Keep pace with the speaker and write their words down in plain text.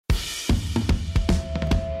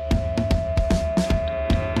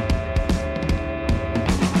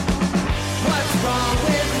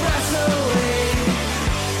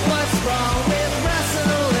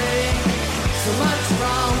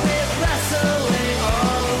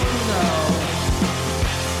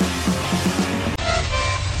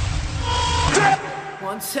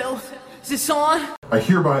tell. Is this on? I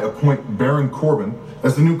hereby appoint Baron Corbin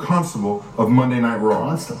as the new constable of Monday Night Raw.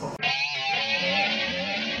 Constable.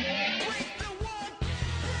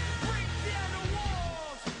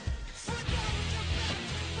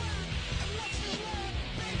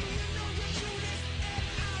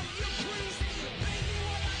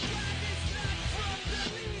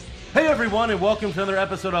 Hey everyone, and welcome to another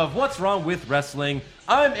episode of What's Wrong with Wrestling.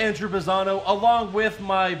 I'm Andrew Pisano, along with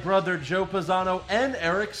my brother Joe Pisano and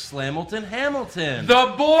Eric Slamilton Hamilton.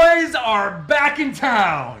 The boys are back in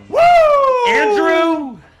town. Woo!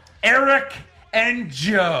 Andrew, Eric, and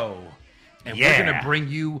Joe. And Yeah. we're going to bring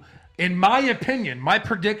you, in my opinion, my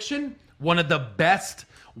prediction, one of the best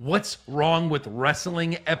What's Wrong with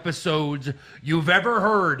Wrestling episodes you've ever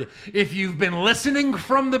heard. If you've been listening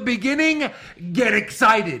from the beginning, get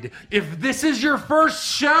excited. If this is your first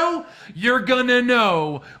show, you're gonna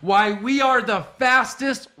know why we are the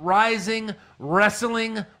fastest rising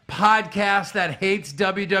wrestling podcast that hates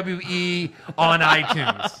WWE on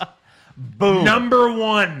iTunes. Boom. Number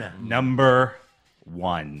one For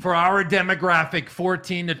for our demographic,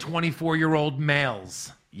 14 to 24-year-old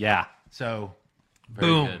males. Yeah. So, Very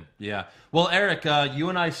boom. good. Yeah. Well, Eric, you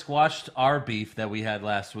and I squashed our beef that we had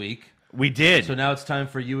last week. We did. So now it's time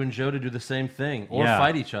for you and Joe to do the same thing, or Yeah.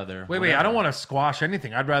 fight each other. Wait, I don't want to squash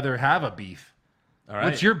anything. I'd rather have a beef. All right.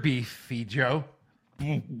 What's your beef, Joe?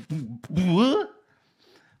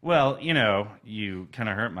 Well, you know, you kind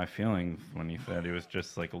of hurt my feelings when you said it was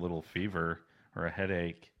just like a little fever or a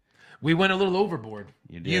headache. We went a little overboard.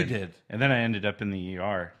 You did. You did. And then I ended up in the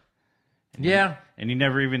ER. Yeah. And you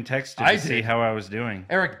never even texted I to see did. how I was doing.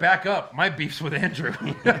 Eric, back up. My beef's with Andrew.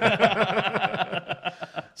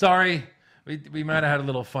 Sorry. We might have had a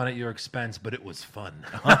little fun at your expense, but it was fun.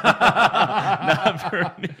 Not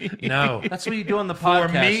for me. No. That's what you do on the For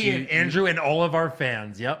podcast. me You- and Andrew and all of our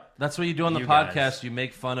fans. Yep. That's what you do on the You podcast. guys. You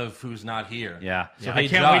make fun of who's not here. Yeah. So, I hey,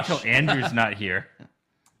 can't Josh. wait till Andrew's not here.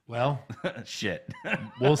 Well, Shit.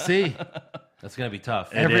 we'll see. That's going to be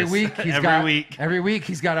tough. Every is. week he's Every week.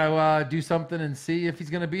 he's got to do something and see if he's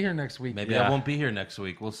going to be here next week. Maybe Yeah. I won't be here next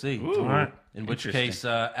week. We'll see. Ooh. All right. In which Interesting. case,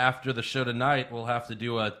 after the show tonight, we'll have to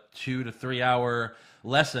do a 2 to 3 hour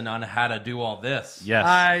lesson on how to do all this. Yes.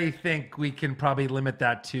 I think we can probably limit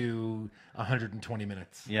that to 120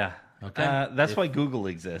 minutes. Yeah. Okay. That's why Google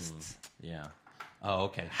exists. Yeah. Oh,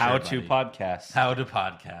 okay. How Sure, to buddy. podcast. How to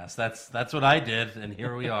podcast. That's what I did, and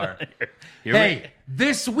here we are. Here Hey,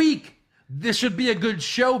 this week, this should be a good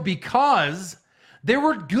show because there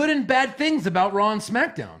were good and bad things about Raw and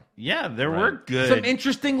SmackDown. Yeah, there were good. Some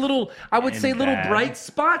interesting little, I would And say, little bad. bright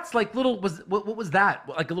spots. Like little, what was that?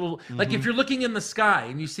 Like a little, like Mm-hmm. if you're looking in the sky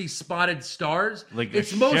and you see spotted stars, Like a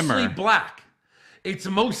it's mostly shimmer. black. It's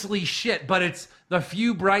mostly shit, but it's the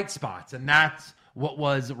few bright spots, and that's what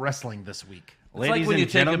was wrestling this week. It's Ladies like when and you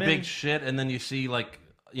take gentlemen, a big shit and then you see, like,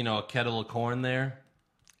 you know, a kettle of corn there.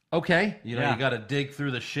 Okay, You know, Yeah. you got to dig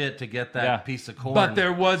through the shit to get that Yeah. piece of corn. but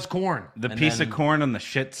there was corn the and piece then- of corn on the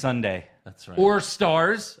shit Sunday. That's right. or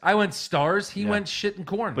stars. I went stars. He went shit and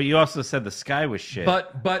corn. But you also said the sky was shit.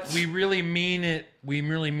 But we really mean it. We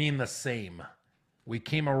really mean the same. We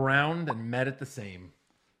came around and met at the same.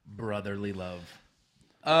 Brotherly love.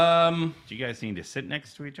 do you guys need to sit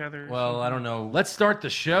next to each other? Well, I don't know. Let's start the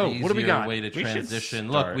show. What do we easier got? way to We should transition.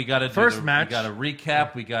 start. Look, we got to do First match. We got to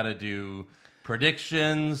recap. We got to do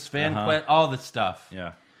predictions, fan Uh-huh. quest, all the stuff.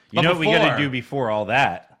 yeah. You But know what we got before- to do before all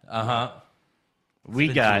that? Uh huh. We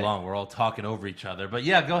Too got long. We're all talking over each other. But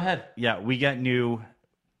yeah, go ahead. we got new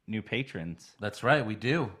patrons. That's right. We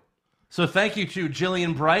do. So thank you to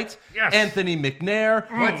Jillian Bright, Yes. Anthony McNair,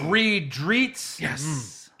 Reed Dreets,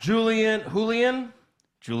 Yes. Julian.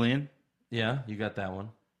 Julian, Yeah, you got that one.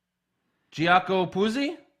 Giaco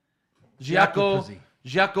Puzzi? Giaco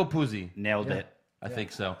Puzzi. nailed it. I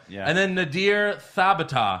think so. Yeah. And then Nadir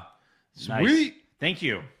Thabata. Nice. Sweet. Thank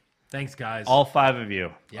you, Thanks, guys. all 5 of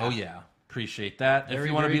you. Oh, yeah. Appreciate that. if Very,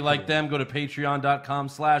 you want to very be like cool. them, go to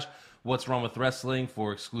patreon.com/What's Wrong with Wrestling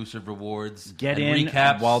for exclusive rewards. Get and in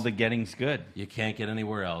recaps while the getting's good. you can't get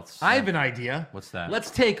anywhere else. I have an idea. What's that?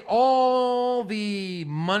 Let's take all the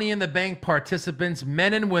Money in the Bank participants,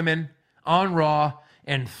 men and women, on Raw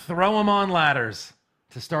and throw them on ladders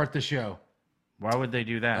to start the show. Why would they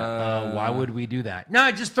do that? Why would we do that? No,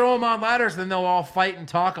 just throw them on ladders, then they'll all fight and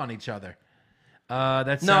talk on each other. That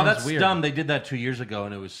sounds No, that's weird. dumb. They did that 2 years ago,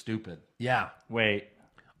 and it was stupid. Yeah. Wait,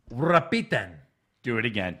 Repiten. do it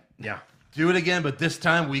again. Yeah. Do it again, but this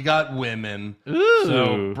time we got women. Ooh.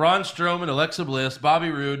 So Braun Strowman, Alexa Bliss, Bobby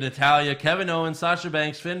Roode, Natalya, Kevin Owens, Sasha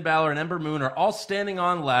Banks, Finn Balor, and Ember Moon are all standing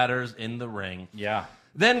on ladders in the ring. Yeah.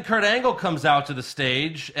 Then Kurt Angle comes out to the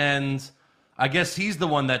stage, and I guess he's the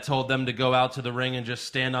one that told them to go out to the ring and just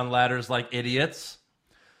stand on ladders like idiots.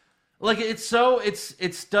 Like, it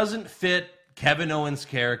doesn't fit Kevin Owens'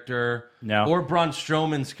 character or Braun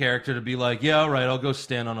Strowman's character to be like, yeah, all right, I'll go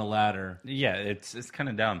stand on a ladder. Yeah, it's kind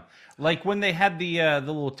of dumb. Like when they had the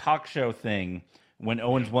little talk show thing when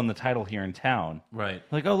Owens won the title here in town. Right.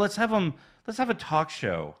 Like, oh, let's have a talk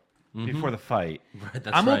show before the fight. Right,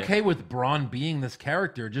 I'm okay with Braun being this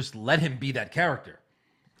character. Just let him be that character.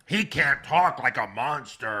 He can't talk like a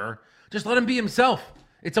monster. Just let him be himself.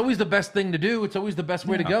 It's always the best thing to do. It's always the best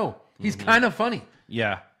way to go. He's kind of funny.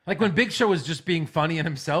 Yeah. Like when Big Show was just being funny in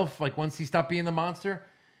himself, like once he stopped being the monster,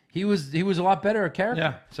 he was a lot better a character.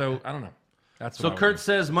 Yeah. So I don't know. So Kurt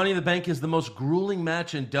says Money in the Bank is the most grueling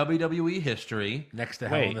match in WWE history. Next to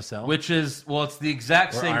Hell in the Cell. Which is, well, it's the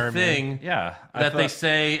exact same Iron thing Man. Yeah, that they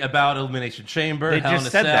say about Elimination Chamber, They Hell in just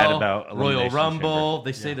a said Cell, that about Royal Elimination Rumble. Chamber.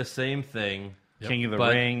 They say the same thing. King of the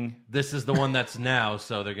But Ring. This is the one that's now,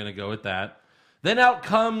 so they're going to go with that. Then out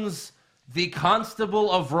comes the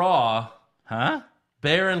Constable of Raw, Huh?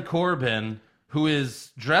 Baron Corbin, who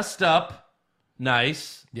is dressed up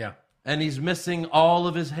nice, Yeah. and he's missing all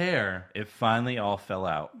of his hair. It finally all fell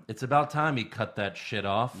out. It's about time he cut that shit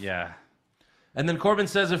off. Yeah. And then Corbin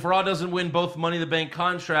says if Raw doesn't win both Money in the Bank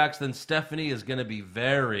contracts, then Stephanie is going to be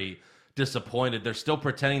very disappointed. They're still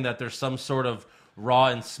pretending that there's some sort of Raw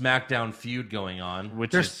and SmackDown feud going on.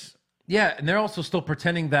 Which There's- is Yeah, and they're also still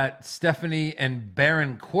pretending that Stephanie and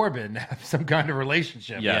Baron Corbin have some kind of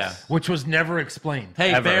relationship. Yes. Which was never explained.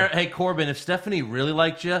 Hey, Ever. hey Corbin, if Stephanie really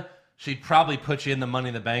liked you, she'd probably put you in the Money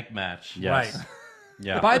in the Bank match. yes. Right.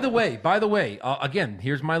 Yeah. By the way, again,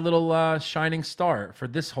 here's my little shining star for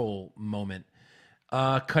this whole moment.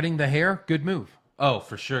 Cutting the hair, good move. Oh,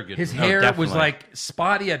 for sure. Good. His No, hair was definitely. like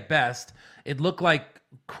spotty at best. It looked like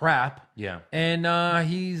crap. Yeah. And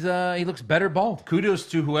he looks better bald. Kudos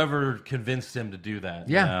to whoever convinced him to do that.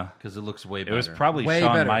 Yeah. Because it looks way It better. was probably Way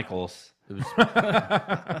Shawn better. Michaels.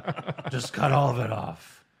 Just cut all of it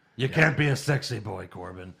off. You can't be a sexy boy,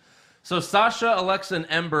 Corbin. So Sasha, Alexa, and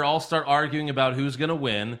Ember all start arguing about who's going to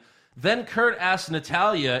win. Then Kurt asks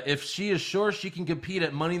Natalya if she is sure she can compete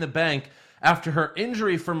at Money in the Bank after her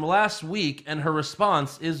injury from last week, and her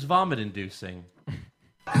response is vomit-inducing.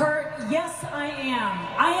 Kurt, yes, I am.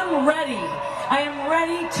 I am ready. I am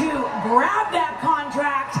ready to grab that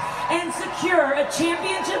contract and secure a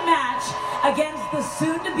championship match against the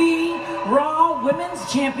soon-to-be Raw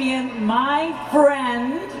Women's Champion, my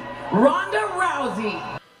friend, Ronda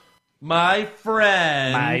Rousey. My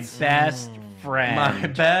friend. My best friend. My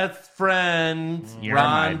best friend, You're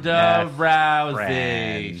my Ronda best Rousey.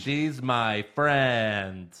 friend. She's my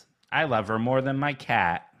friend. I love her more than my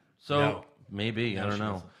cat. So No. maybe, I don't she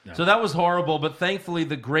know. doesn't. No. So that was horrible, but thankfully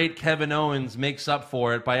the great Kevin Owens makes up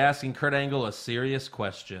for it by asking Kurt Angle a serious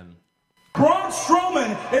question. Braun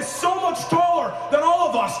Strowman is so much taller than all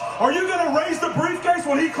of us. Are you going to raise the briefcase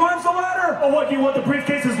when he climbs the ladder? Oh, what, you want the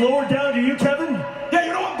briefcases lowered down to you, Kevin? Yeah,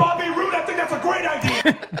 you know what, Bobby Roode? I think that's a great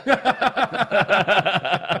idea.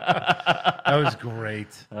 That was great.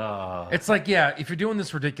 It's like, yeah, if you're doing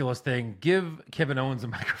this ridiculous thing, give Kevin Owens a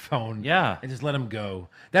microphone. Yeah. And just let him go.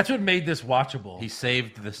 That's what made this watchable. He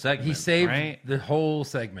saved the segment. He saved right? the whole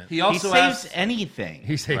segment. He He also saves asked, anything.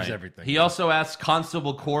 He saves Right. everything. He also asks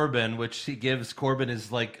Constable Corbin, which he gives Corbin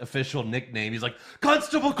his like official nickname. He's like,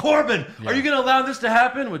 Constable Corbin, are you going to allow this to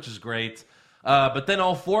happen? Which is great. But then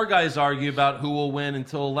all four guys argue about who will win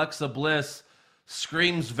until Alexa Bliss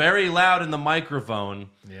screams very loud in the microphone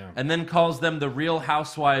and then calls them the Real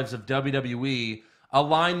Housewives of WWE, a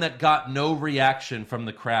line that got no reaction from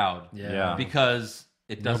the crowd. Yeah. Because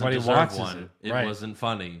it doesn't Nobody deserve watches one. it. Right. Wasn't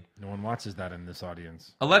funny. No one watches that in this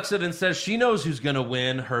audience. Alexa then says she knows who's going to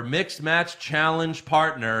win. Her mixed match challenge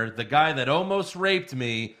partner, the guy that almost raped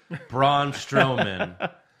me, Braun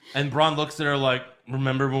Strowman. And Braun looks at her like,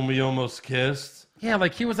 remember when we almost kissed? Yeah,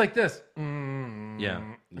 like he was like this. Yeah.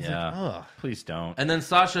 Yeah. Ugh. Please don't. And then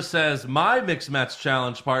Sasha says, my mixed match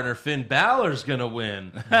challenge partner, Finn Balor's going to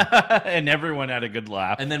win. And everyone had a good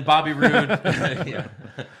laugh. And then Bobby Roode. Yeah.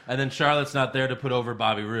 And then Charlotte's not there to put over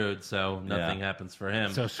Bobby Roode, so nothing happens for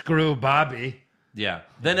him. So screw Bobby. Yeah.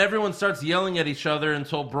 Then everyone starts yelling at each other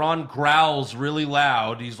until Braun growls really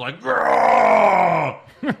loud. He's like, "Grrrr!"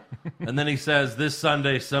 And then he says, this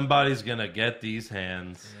Sunday, somebody's going to get these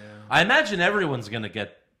hands. I imagine everyone's going to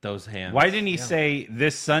get those hands. Why didn't he say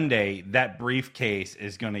this Sunday that briefcase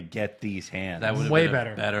is going to get these hands? That would have Way been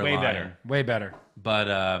better. a better Way line. better. Way better. But,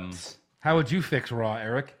 How would you fix Raw,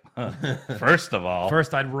 Eric? First of all.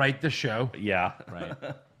 First, I'd write the show. Yeah. right.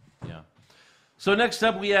 Yeah. So next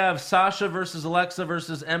up, we have Sasha versus Alexa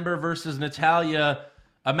versus Ember versus Natalya.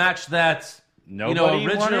 A match that, Nobody wanted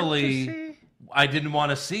to originally... see? I didn't want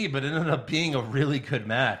to see, but it ended up being a really good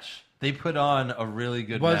match. They put on a really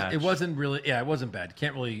good match. It wasn't really, it wasn't bad.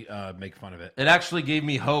 Can't really make fun of it. It actually gave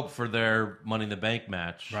me hope for their Money in the Bank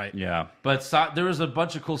match. Right. Yeah. But there was a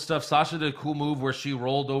bunch of cool stuff. Sasha did a cool move where she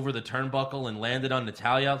rolled over the turnbuckle and landed on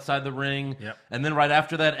Natalya outside the ring. Yep. And then right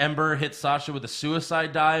after that, Ember hit Sasha with a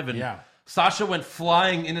suicide dive. And Sasha went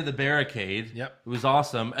flying into the barricade. Yep. It was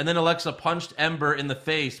awesome. And then Alexa punched Ember in the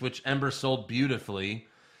face, which Ember sold beautifully.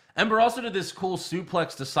 Ember also did this cool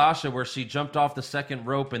suplex to Sasha where she jumped off the second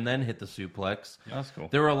rope and then hit the suplex. That's cool.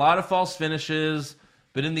 There were a lot of false finishes,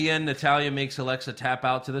 but in the end, Natalya makes Alexa tap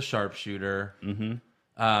out to the sharpshooter.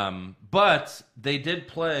 Mm-hmm. But they did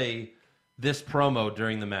play this promo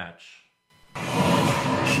during the match.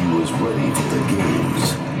 She was ready for the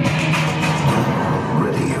games.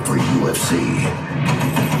 Ready for UFC.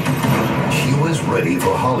 She was ready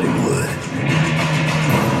for Hollywood.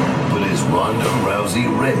 But is Ronda Rousey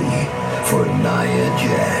ready for Nia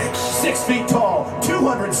Jax? 6 feet tall,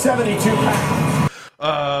 272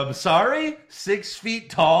 pounds. Sorry? 6 feet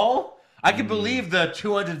tall? I can believe the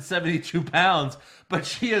 272 pounds, but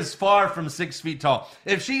she is far from 6 feet tall.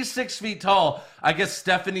 If she's 6 feet tall, I guess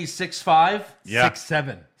Stephanie's 6'5"? Yeah.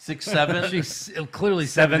 6'7". 6'7"? She's clearly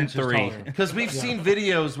 7 inches 7'3". taller. Because we've seen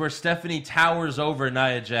videos where Stephanie towers over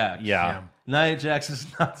Nia Jax. Yeah. Nia Jax is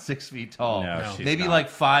not 6 feet tall. No, she's maybe not. like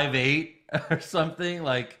 5'8" or something.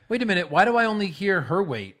 Like, Wait a minute. Why do I only hear her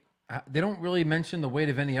weight? They don't really mention the weight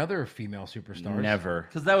of any other female superstars. Never.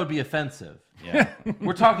 because that would be offensive. Yeah.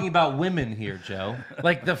 We're talking about women here, Joe.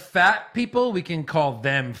 Like the fat people, we can call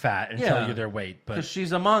them fat and Yeah. tell you their weight. But Because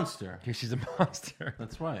she's a monster. she's a monster.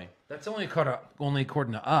 That's right. That's only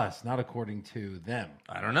according to us, not according to them.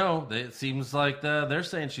 I don't know. It seems like they're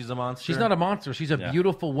saying she's a monster. She's not a monster. She's a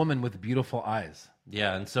beautiful woman with beautiful eyes.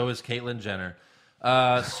 Yeah, and so is Caitlyn Jenner.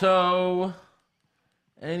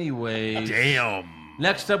 Anyways. Damn.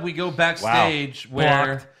 Next up, we go backstage where...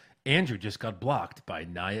 Blocked. Andrew just got blocked by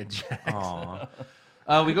Nia Jax.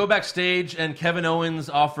 We go backstage, and Kevin Owens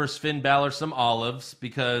offers Finn Balor some olives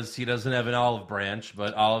because he doesn't have an olive branch,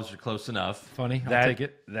 but olives are close enough. Funny. I'll take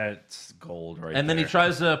it. That's gold right And then there. he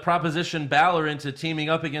tries to proposition Balor into teaming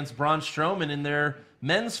up against Braun Strowman in their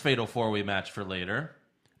men's Fatal 4-Way match for later.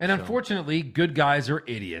 And unfortunately, good guys are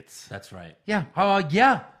idiots. That's right. Yeah.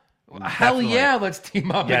 Yeah. Hell Definitely. yeah, let's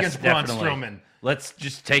team up Yes, against Braun definitely. Strowman. Let's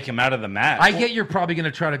just take him out of the match. I get you're probably going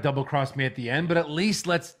to try to double cross me at the end, but at least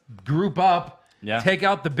let's group up, take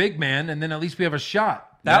out the big man, and then at least we have a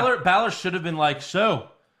shot. Balor should have been like, so,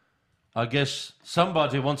 I guess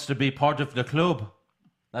somebody wants to be part of the club.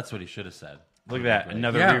 That's what he should have said. Look at that.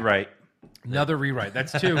 Another Yeah. rewrite. Another rewrite.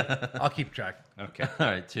 That's 2. I'll keep track. Okay. All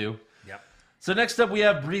right, 2. Yep. So next up, we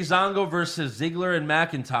have Breezango versus Ziggler and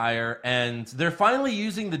McIntyre, and they're finally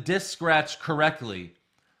using the disc scratch correctly.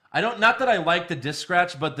 Not that I like the disc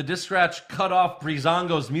scratch, but the disc scratch cut off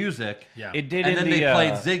Breezango's music. Yeah. It did And in then the, they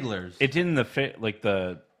played Ziggler's. It did in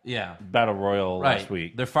the Yeah. Battle Royal Right. last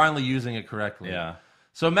week. They're finally using it correctly. Yeah.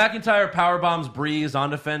 So McIntyre powerbombs Breeze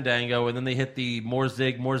onto Fandango, and then they hit the more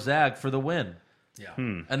zig, more zag for the win. Yeah.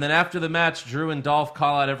 And then after the match, Drew and Dolph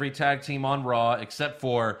call out every tag team on Raw except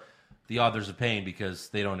for the Authors of Pain because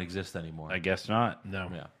they don't exist anymore. I guess not. No.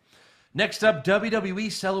 Yeah. Next up,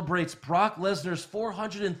 WWE celebrates Brock Lesnar's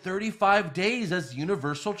 435 days as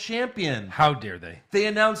Universal Champion. How dare they? They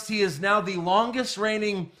announced he is now the longest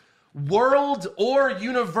reigning World or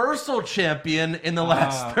Universal Champion in the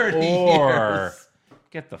last 30 years.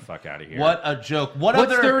 Get the fuck out of here. What a joke. What's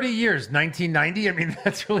other 30 years? 1990? I mean,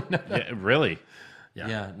 that's really not that. Yeah, really?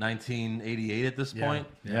 Yeah, 1988 at this point.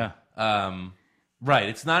 Yeah. Right,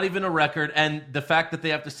 it's not even a record, and the fact that they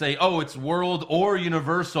have to say, oh, it's World or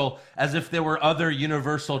Universal, as if there were other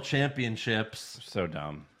Universal Championships. So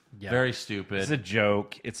dumb. Very stupid. It's a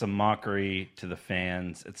joke. It's a mockery to the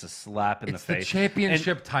fans. It's a slap in It's the the face.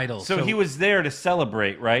 championship And title. So he was there to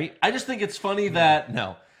celebrate, right? I just think it's funny that,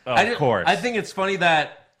 no. Oh, I of course. I think it's funny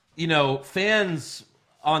that, fans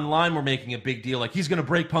online were making a big deal, like he's going to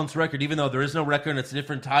break Punk's record, even though there is no record and it's a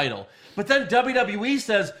different title. But then WWE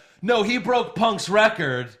says, no, he broke Punk's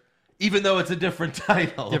record, even though it's a different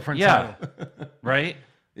title. different Yeah. title. Right?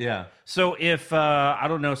 Yeah. So if, I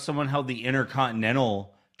don't know, someone held the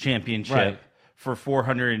Intercontinental Championship Right. for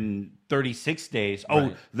 436 days,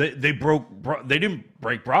 Right. they didn't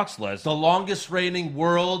break Brock's list. The longest reigning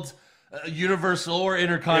World, Universal, or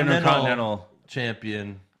Intercontinental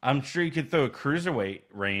Champion. I'm sure you could throw a cruiserweight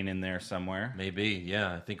reign in there somewhere. Maybe,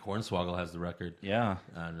 yeah. I think Hornswoggle has the record. Yeah.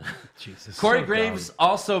 I don't know. Jesus. Corey so Graves dumb.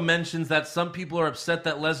 also mentions that some people are upset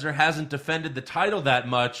that Lesnar hasn't defended the title that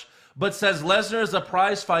much, but says Lesnar is a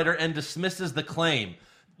prize fighter and dismisses the claim.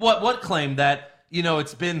 What claim? That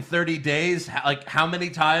it's been 30 days. Like, how many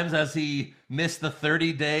times has he missed the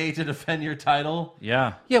 30-day to defend your title?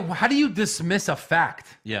 Yeah. Yeah, well, how do you dismiss a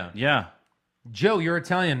fact? Yeah. Yeah. Joe, you're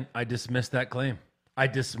Italian. I dismiss that claim. I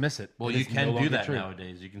dismiss it. Well, It you is no can do longer that true.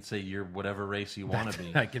 nowadays. You can say you're whatever race you want to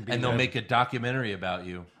be. I can be and they'll whatever. make a documentary about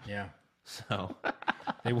you. Yeah. So,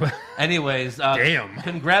 They will. anyways, Damn.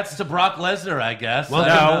 Congrats to Brock Lesnar, I guess.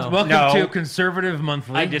 Welcome No. to Conservative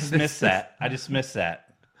Monthly. I dismiss that. I dismiss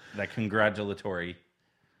that. That congratulatory.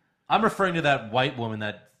 I'm referring to that white woman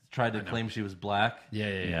that tried to claim she was black. Yeah.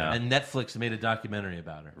 Yeah. And Netflix made a documentary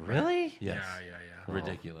about her. Really? Yes. Yeah.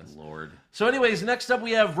 Ridiculous. Lord. So, anyways, next up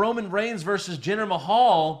we have Roman Reigns versus Jinder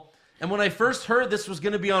Mahal. And when I first heard this was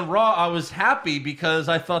going to be on Raw, I was happy because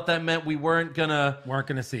I thought that meant we weren't going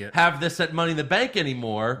to see it. have this at Money in the Bank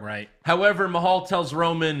anymore. Right. However, Mahal tells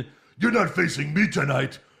Roman, You're not facing me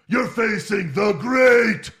tonight. You're facing the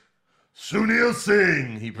great Sunil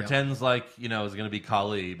Singh. he pretends like, it's going to be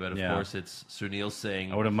Khali, but of Yeah. course it's Sunil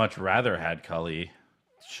Singh. I would have much rather had Kali.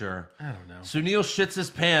 Sure. I don't know. Sunil shits his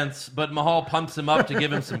pants, but Mahal pumps him up to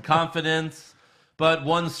give him some confidence. But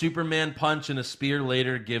one Superman punch and a spear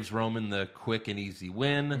later gives Roman the quick and easy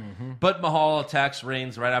win. Mm-hmm. But Mahal attacks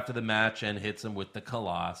Reigns right after the match and hits him with the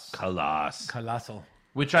Kalash. Colossal.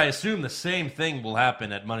 Which I assume the same thing will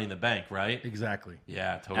happen at Money in the Bank, right? Exactly.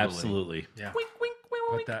 Yeah, totally. Absolutely. Yeah. Wink, wink,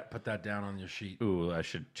 wink, wink. Put that down on your sheet. Ooh, I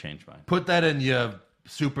should change mine. Put that in your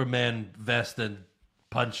Superman vest and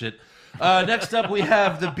punch it. Next up, we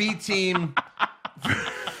have the B team.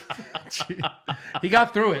 He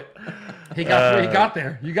got through it. He got through. He got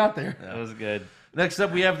there. You got there. That was good. Next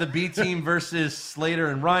up, we have the B team versus Slater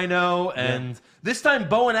and Rhino. And this time,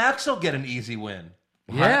 Bo and Axel get an easy win.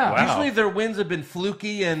 Yeah. Wow. Usually their wins have been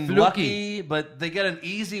fluky and lucky, but they get an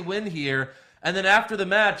easy win here. And then after the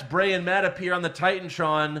match, Bray and Matt appear on the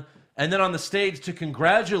Titantron and then on the stage to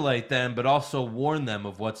congratulate them, but also warn them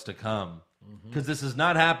of what's to come. Because this is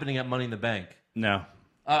not happening at Money in the Bank. No.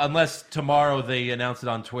 Unless tomorrow they announce it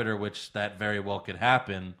on Twitter, which that very well could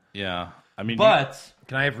happen. Yeah. I mean, But,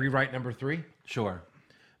 Can I have rewrite number 3? sure.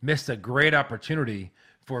 Missed a great opportunity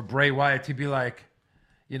for Bray Wyatt to be like,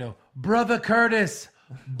 Brother Curtis,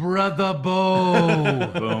 Brother Bo.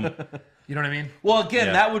 boom. You know what I mean? Well, again,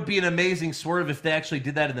 Yeah. that would be an amazing swerve if they actually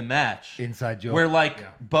did that in the match. Inside joke. Where, like, Yeah.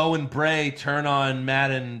 Bo and Bray turn on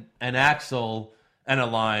Matt and Axel and a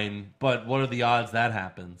line, but what are the odds that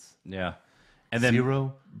happens? Yeah. And then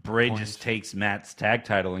 0 Bray point. just takes Matt's tag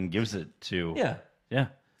title and gives it to. Yeah, Yeah.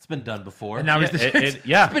 it's been done before. And now Yeah, he's the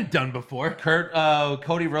yeah. It's been done before.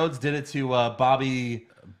 Cody Rhodes did it to Bobby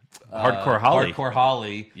Hardcore Holly. Hardcore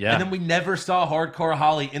Holly. Yeah. And then we never saw Hardcore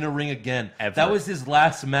Holly in a ring again. Ever. That was his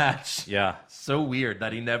last match. Yeah. So weird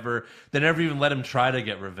that they never even let him try to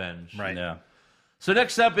get revenge. Right. Yeah. So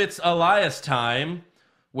next up, it's Elias time,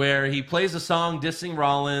 where he plays a song dissing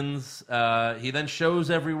Rollins. He then shows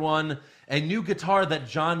everyone a new guitar that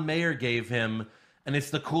John Mayer gave him, and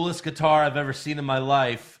it's the coolest guitar I've ever seen in my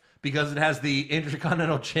life because it has the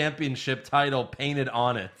Intercontinental Championship title painted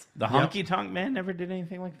on it. The Honky Tonk Man never did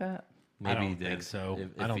anything like that? Maybe don't he did. think so.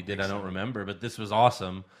 If I don't he did, think I don't so. remember, but this was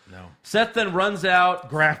awesome. No. Seth then runs out.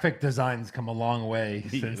 Graphic designs come a long way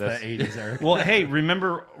since the That's- 80s, Eric. Well, hey,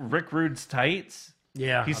 remember Rick Rude's tights?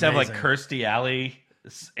 Yeah. He used to have like amazing. Kirstie Alley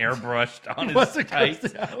airbrushed on was his a tights,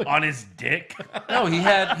 Kirstie Alley. on his dick. No, he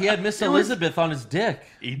had Miss Elizabeth on his dick.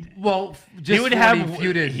 Well, just He would when have he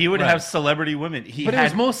feuded. he would Right. have celebrity women. But it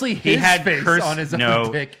was mostly his face on his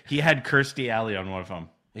own dick. He had Kirstie Alley on one of them.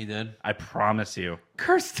 He did. I promise you.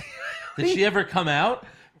 Kirstie. Did she ever come out?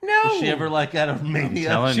 No. Was she ever like at a mania?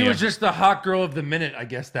 telling She you. was just the hot girl of the minute, I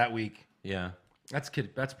guess, that week. Yeah. That's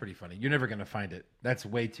pretty funny. You're never gonna find it. That's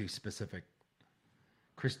way too specific.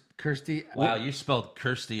 Kirstie. Wow, you spelled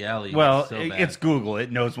Kirstie Alley. Well, so bad. it's Google.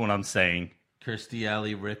 It knows what I'm saying. Kirstie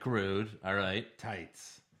Alley, Rick Rude. All right.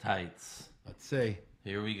 Tights. Tights. Let's see.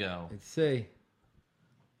 Here we go. Let's see.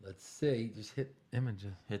 Let's see. Just hit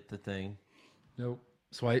images. Hit the thing. Nope.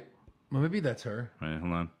 Swipe. Well, maybe that's her. Wait,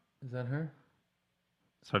 hold on. Is that her?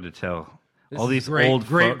 It's hard to tell. This All is these great, old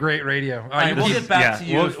great radio. All right, we'll get back to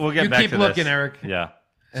you. We'll get You back keep to looking, this. Eric. Yeah,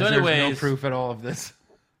 So There's no anyways- proof at all of this.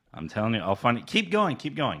 I'm telling you, I'll find it. Keep going.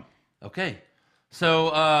 Keep going. Okay.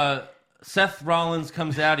 So Seth Rollins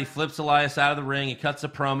comes out. He flips Elias out of the ring. He cuts a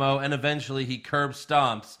promo. And eventually he curb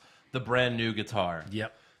stomps the brand new guitar.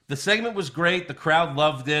 Yep. The segment was great. The crowd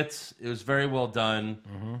loved it. It was very well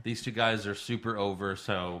done. These two guys are super over,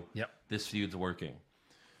 so Yep. this feud's working.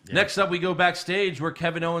 Next up, we go backstage where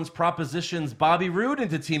Kevin Owens propositions Bobby Roode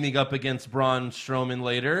into teaming up against Braun Strowman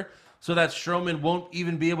later so that Strowman won't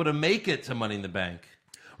even be able to make it to Money in the Bank.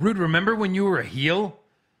 Rude, remember when you were a heel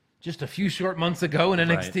just a few short months ago in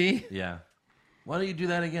NXT? Right. Yeah. Why don't you do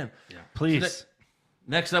that again? Yeah. Please.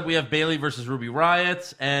 Next up, we have Bayley versus Ruby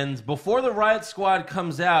Riott. And before the Riott Squad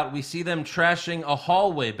comes out, we see them trashing a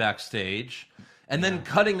hallway backstage and then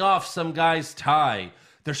cutting off some guy's tie.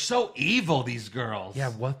 They're so evil, these girls. Yeah,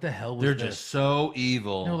 what the hell was They're this? just so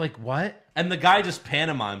evil. No, like, what? And the guy just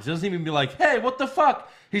pantomimes. He doesn't even be like, hey, what the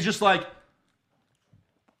fuck? He's just like...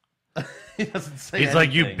 he doesn't say He's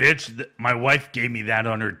like, you anything. bitch, my wife gave me that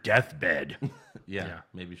on her deathbed. Yeah,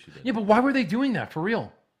 maybe she did. Yeah, but why were they doing that, for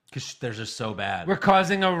real? Because they're just so bad. We're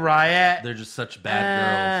causing a riot. They're just such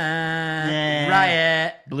bad girls.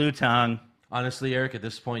 Riot. Blue tongue. Honestly, Eric, at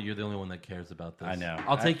this point, you're the only one that cares about this. I know.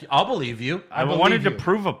 I'll believe you. I believe wanted to you.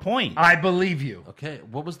 prove a point. I believe you. Okay,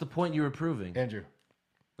 what was the point you were proving? Andrew.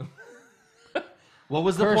 What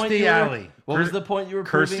was the point Kirstie you were... Alley. What was the point you were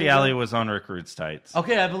proving? Kirstie Alley was on Recruits Tights.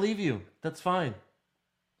 Okay, I believe you. That's fine.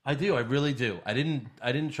 I do. I really do. I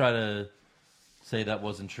didn't try to say that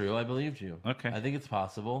wasn't true. I believed you. Okay. I think it's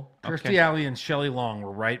possible. Kirstie Alley and Shelley Long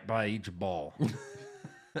were right by each ball.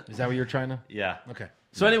 Is that what you're trying to? Yeah. Okay.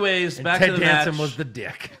 So, anyways, And back Ted to the Danson match. was the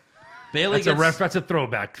dick. Bayley That's a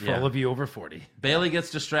throwback for Yeah. all of you over 40. Bayley gets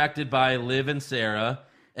distracted by Liv and Sarah,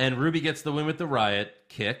 and Ruby gets the win with the Riot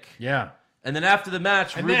kick. Yeah. And then after the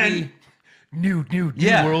match, And Ruby... then New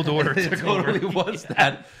Yeah, world order it took totally over. was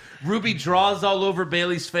that. Ruby draws all over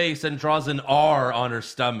Bayley's face and draws an R on her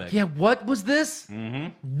stomach. Yeah, what was this?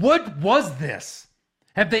 Mm-hmm. What was this?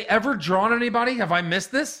 Have they ever drawn anybody? Have I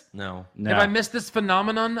missed this? No. Have I missed this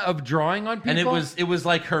phenomenon of drawing on people? And it was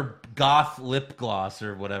like her goth lip gloss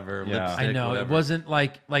or whatever. Yeah. Lipstick, I know whatever. it wasn't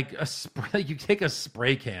like a spray. You take a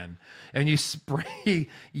spray can and you spray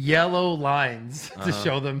yellow lines to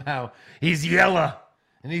show them how he's yellow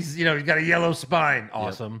and he's got a yellow spine.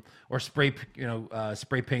 Awesome. Or spray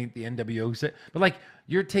spray paint the NWO set. But like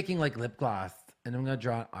you're taking like lip gloss and I'm gonna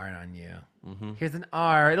draw an R on you. Mm-hmm. Here's an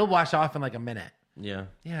R. It'll wash off in like a minute. Yeah.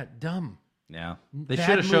 Yeah, dumb. Yeah. They Bad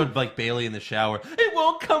should have showed move. like Bayley in the shower. It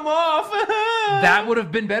won't come off. That would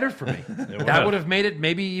have been better for me. That would have made it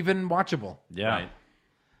maybe even watchable. Yeah. Right.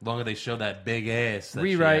 Longer they show that big ass that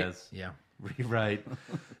Rewrite. she has. Yeah. Rewrite.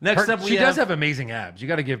 Next up, we she have, does have amazing abs. You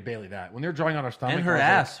got to give Bayley that. When they're drawing on her stomach. and her I was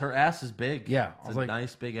ass. Her ass is big. Yeah, I It's was a like,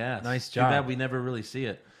 nice big ass. nice Too job. bad we never really see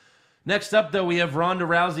it. Next up, though, we have Ronda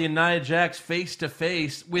Rousey and Nia Jax face to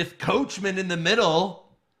face with Coachman in the middle.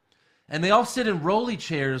 And they all sit in rolly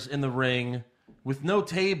chairs in the ring with no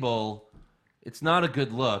table. It's not a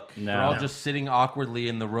good look. No. They're all just sitting awkwardly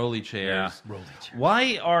in the rolly chairs.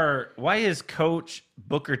 Why is Coach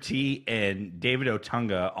Booker T and David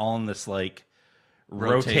Otunga all in this like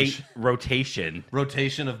rotation?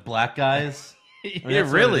 Rotation of black guys. I mean, It that's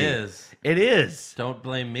what really it is. It is. Don't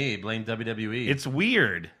blame me. Blame WWE. It's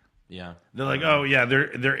weird. yeah. They're like, oh yeah,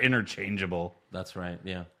 they're interchangeable. That's right,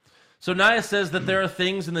 yeah. So Nia says that there are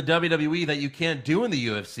things in the WWE that you can't do in the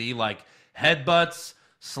UFC, like headbutts,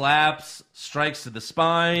 slaps, strikes to the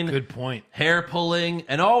spine, Good point. hair pulling,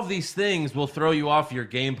 and all of these things will throw you off your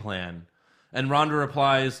game plan. And Ronda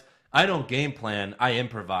replies, I don't game plan, I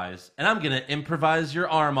improvise. And I'm going to improvise your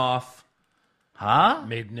arm off. Huh?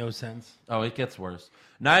 Made no sense. Oh, it gets worse.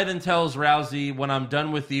 Nia then tells Rousey, when I'm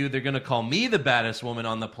done with you, they're going to call me the baddest woman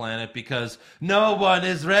on the planet because no one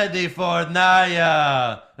is ready for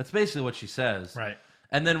Nia. That's basically what she says. Right.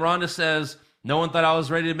 And then Ronda says, no one thought I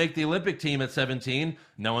was ready to make the Olympic team at 17.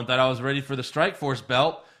 No one thought I was ready for the Strikeforce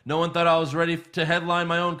belt. No one thought I was ready to headline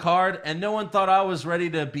my own card. And no one thought I was ready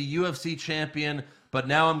to be UFC champion. But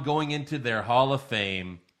now I'm going into their Hall of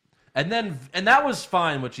Fame. And that was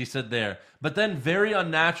fine what she said there. But then very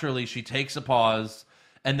unnaturally, she takes a pause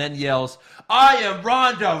and then yells, I am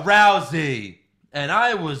Ronda Rousey. And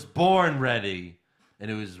I was born ready.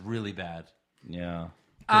 And it was really bad. Yeah.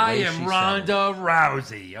 I way she am said Ronda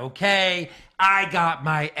Rousey, okay? I got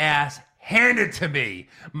my ass handed to me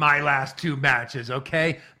my last two matches,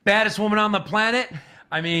 okay? Baddest woman on the planet?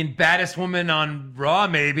 I mean, baddest woman on Raw,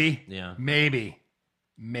 maybe. Yeah. Maybe.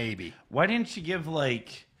 Why didn't she give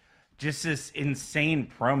like just this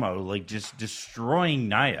insane promo, like just destroying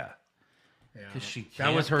Nia? Because she can't.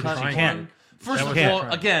 That was her cut trying. one. First That of was her all,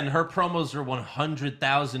 trying. again, her promos are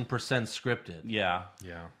 100,000% scripted. Yeah,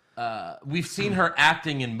 Yeah. We've seen her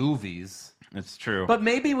acting in movies. it's true. But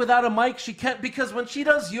maybe without a mic, she can't, because when she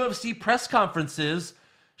does UFC press conferences,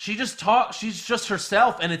 she just talks, she's just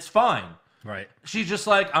herself, and it's fine. Right. She's just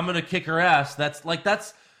like, I'm going to kick her ass. That's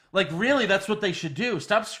really, that's what they should do.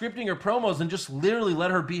 Stop scripting her promos and just literally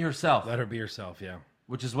let her be herself, Let her be herself, yeah.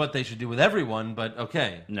 which is what they should do with everyone, but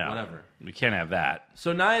okay, no, whatever. we can't have that.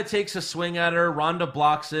 So Nia takes a swing at her, Ronda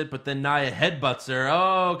blocks it, but then Nia headbutts her.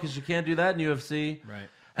 Oh, because you can't do that in UFC. Right.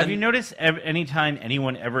 Have you noticed anytime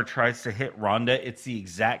anyone ever tries to hit Ronda, it's the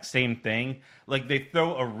exact same thing? Like, they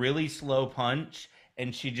throw a really slow punch,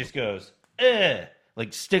 and she just goes, eh,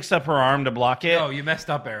 like, sticks up her arm to block it. Oh, you messed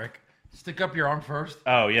up, Eric. Stick up your arm first.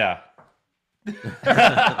 Oh, yeah.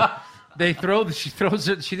 She throws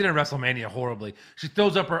it. She did it in WrestleMania horribly. She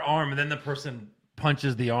throws up her arm, and then the person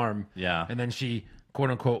punches the arm. Yeah. And then she,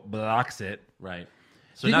 quote unquote, blocks it. Right.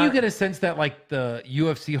 So Didn't now, you get a sense that like the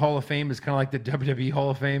UFC Hall of Fame is kind of like the WWE Hall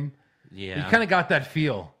of Fame? Yeah. You kind of got that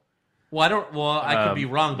feel. Well, I could be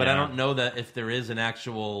wrong, but I yeah. don't know that if there is an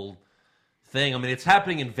actual thing. I mean, it's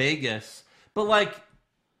happening in Vegas, but like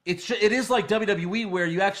it is like WWE where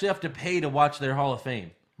you actually have to pay to watch their Hall of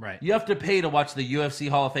Fame. Right. You have to pay to watch the UFC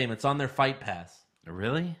Hall of Fame. It's on their Fight Pass.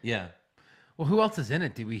 Really? Yeah. Well, who else is in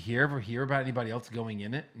it? Did we ever hear about anybody else going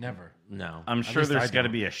in it? Never. No. I'm sure least I there's got to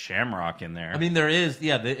don't. be a Shamrock in there. I mean, there is.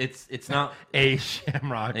 Yeah, it's not A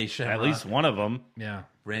Shamrock. a Shamrock. at least one of them. Yeah.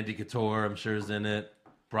 Randy Couture, I'm sure, is in it.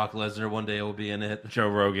 Brock Lesnar one day will be in it. Joe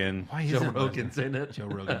Rogan. Why Joe isn't Rogan's in it. Joe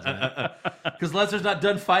Rogan's in it? Because Lesnar's not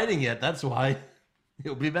done fighting yet. That's why.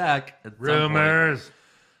 He'll be back. At some point. Rumors.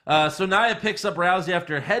 So Nia picks up Rousey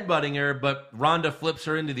after headbutting her, but Ronda flips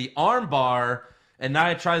her into the armbar, and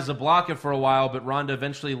Nia tries to block it for a while, but Ronda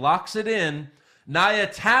eventually locks it in. Nia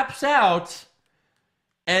taps out,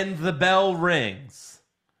 and the bell rings.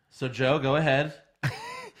 So, Joe, go ahead.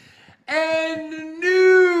 And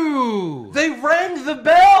new. They rang the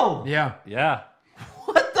bell! Yeah. Yeah.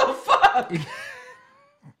 What the fuck?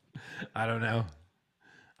 I don't know.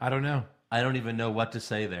 I don't even know what to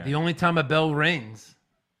say there. The only time a bell rings,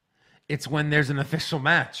 it's when there's an official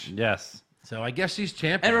match. Yes. So I guess she's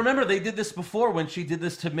champion. And remember, they did this before when she did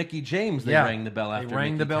this to Mickie James. They rang the bell after They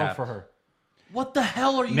rang Mickie the bell tapped. for her. What the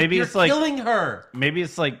hell are you? Maybe You're it's like- killing her. Maybe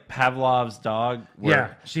it's like Pavlov's dog. Yeah.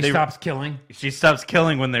 where She they- stops killing. She stops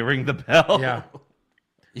killing when they ring the bell. Yeah.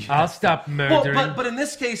 I'll stop Well, murdering. but in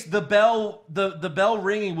this case, the bell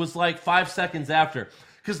ringing was like 5 seconds after,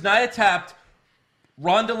 because Nia tapped,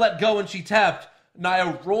 Ronda let go and she tapped.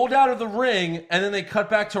 Nia rolled out of the ring, and then they cut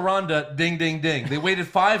back to Ronda. Ding, ding, ding. They waited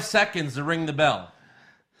 5 seconds to ring the bell.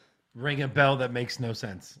 Ring a bell that makes no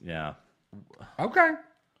sense. Yeah. Okay.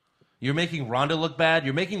 You're making Ronda look bad.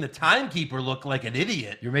 You're making the timekeeper look like an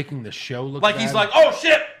idiot. You're making the show look Like bad. he's like, oh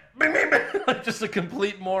shit, bing, bing, bing. Like just a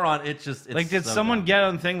complete moron. It's Like, did so someone dumb. get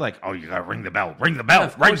on the thing like, oh, you gotta ring the bell, ring the Yeah, bell,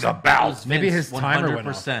 of ring course the it bell? was Maybe Vince, his timer went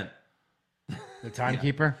off. 100%. the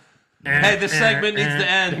timekeeper. Hey, this segment needs to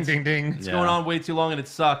end. Ding, ding, ding. It's Yeah. going on way too long and it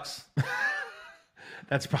sucks.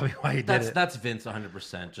 That's probably why he did it. That's Vince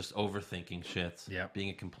 100%, just overthinking shit. Yeah. Being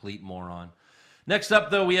a complete moron. Next up,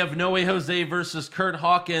 though, we have No Way Jose versus Kurt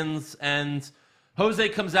Hawkins, and Jose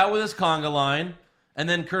comes out with his conga line, and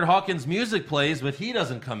then Kurt Hawkins' music plays, but he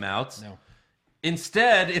doesn't come out. No.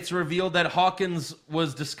 Instead, it's revealed that Hawkins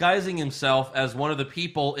was disguising himself as one of the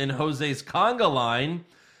people in Jose's conga line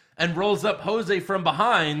and rolls up Jose from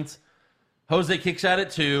behind. Jose kicks at it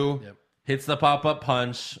too, Yep. hits the pop-up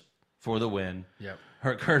punch for the win. Yep.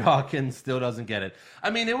 Kurt Hawkins still doesn't get it. I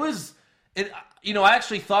mean, I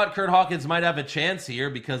actually thought Kurt Hawkins might have a chance here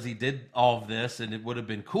because he did all of this and it would have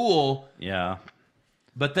been cool. Yeah.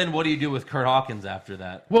 But then what do you do with Kurt Hawkins after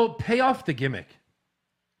that? Well, pay off the gimmick,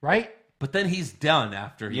 right? But then he's done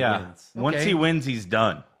after he Yeah. wins. Once Okay. he wins, he's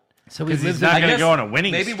done. So Because he's not going to go on a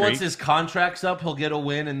winning Maybe streak. once his contract's up, he'll get a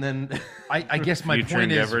win and then... I guess my Future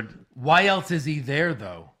point is, endeavored. why else is he there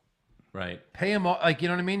though? Right. Pay him off, like, you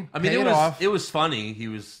know what I mean? I mean, Pay it was funny. He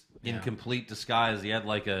was in Yeah. complete disguise. He had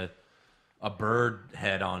like a bird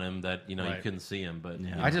head on him that, you Right. couldn't see him. But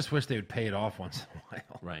I just wish they would pay it off once in a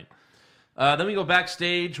while. Right. Then we go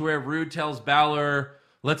backstage where Rude tells Balor,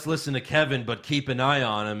 let's listen to Kevin, but keep an eye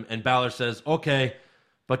on him. And Balor says, okay,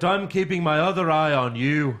 but I'm keeping my other eye on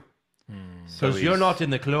you. Because you're not in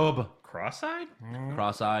the club. Cross-eyed?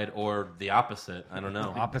 Cross-eyed or the opposite. I don't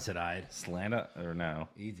know. Opposite-eyed. Slant or no?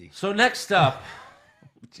 Easy. So next up,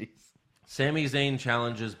 Jeez. Sami Zayn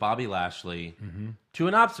challenges Bobby Lashley to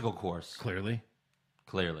an obstacle course. Clearly.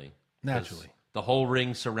 Clearly. Naturally. 'Cause the whole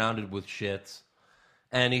ring surrounded with shit.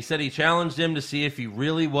 And he said he challenged him to see if he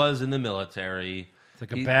really was in the military. It's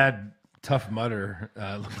like a bad Tough Mudder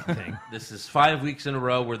looking thing. This is 5 weeks in a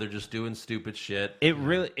row where they're just doing stupid shit. It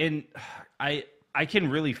really, and I can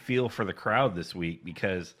really feel for the crowd this week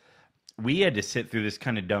because we had to sit through this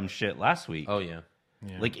kind of dumb shit last week. Oh, yeah.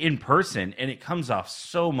 Like in person, and it comes off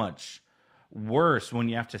so much worse when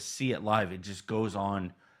you have to see it live. It just goes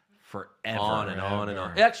on forever. On and on and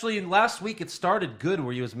on. Actually, last week it started good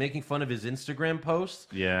where he was making fun of his Instagram posts.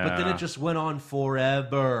 Yeah. But then it just went on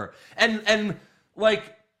forever. And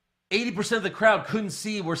like 80% of the crowd couldn't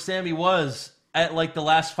see where Sammy was at like the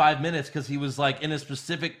last 5 minutes because he was like in a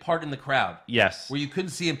specific part in the crowd. Yes. Where you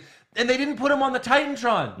couldn't see him. And they didn't put him on the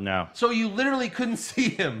Titantron. No. So you literally couldn't see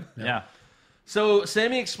him. Yeah. So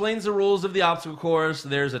Sammy explains the rules of the obstacle course.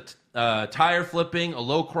 There's a tire flipping, a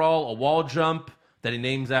low crawl, a wall jump that he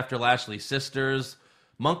names after Lashley's sisters,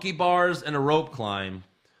 monkey bars, and a rope climb.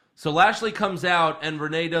 So Lashley comes out, and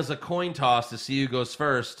Renee does a coin toss to see who goes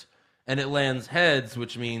first, and it lands heads,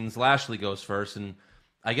 which means Lashley goes first. And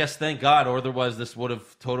I guess thank God, or otherwise this would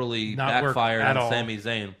have totally Not worked backfired at on all. Sami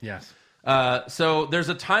Zayn. Yes. So there's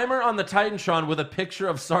a timer on the Titantron with a picture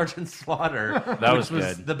of Sergeant Slaughter. That which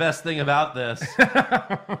was good. the best thing about this.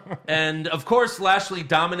 And of course, Lashley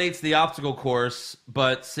dominates the obstacle course,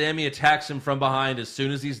 but Sammy attacks him from behind as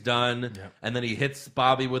soon as he's done, and then he hits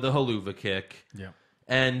Bobby with a haluva kick. Yeah.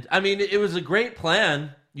 And I mean, it was a great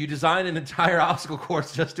plan. You design an entire obstacle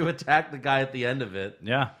course just to attack the guy at the end of it.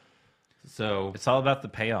 Yeah. So It's all about the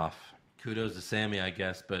payoff. kudos to Sammy, I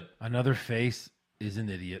guess. But Another face is an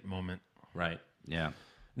idiot moment. right. Yeah.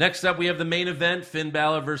 Next up, we have the main event: Finn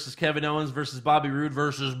Balor versus Kevin Owens versus Bobby Roode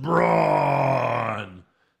versus Braun.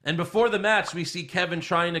 And before the match, we see Kevin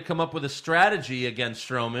trying to come up with a strategy against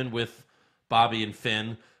Strowman with Bobby and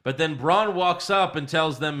Finn. But then Braun walks up and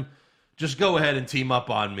tells them, just go ahead and team up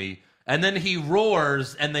on me. And then he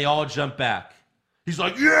roars, and they all jump back. He's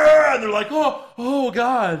like, yeah! And they're like, oh,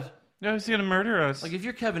 God. No, he's going to murder us. Like, if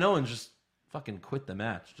you're Kevin Owens, just fucking quit the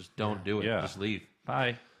match. Just don't do it. Yeah. Just leave.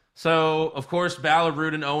 Bye. So, of course, Balor,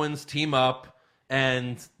 Roode, and Owens team up,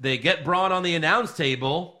 and they get Braun on the announce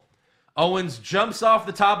table. Owens jumps off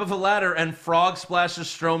the top of a ladder and frog splashes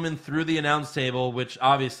Strowman through the announce table, which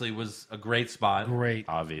obviously was a great spot. Great.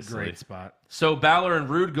 Obviously. Great spot. So Balor and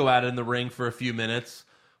Roode go at it in the ring for a few minutes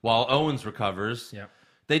while Owens recovers. Yep.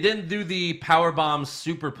 They didn't do the powerbomb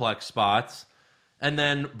superplex spots. And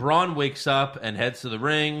then Braun wakes up and heads to the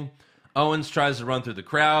ring. Owens tries to run through the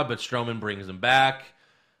crowd, but Strowman brings him back.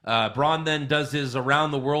 Braun then does his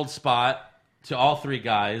around-the-world spot to all three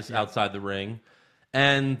guys outside the ring.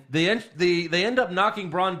 And they end up knocking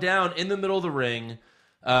Braun down in the middle of the ring.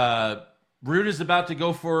 Roode is about to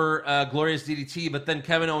go for Glorious DDT, but then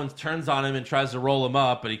Kevin Owens turns on him and tries to roll him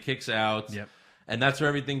up, but he kicks out. Yep. And that's where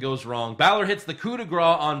everything goes wrong. Balor hits the coup de grace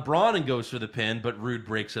on Braun and goes for the pin, but Roode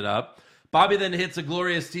breaks it up. Bobby then hits a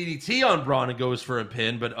Glorious DDT on Braun and goes for a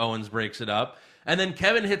pin, but Owens breaks it up. And then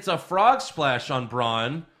Kevin hits a frog splash on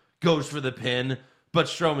Braun, goes for the pin, but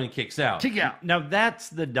Strowman kicks out. Kick out. Now, that's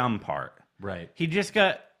the dumb part. Right. He just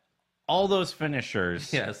got all those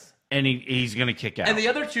finishers. Yes. And he's going to kick out. And the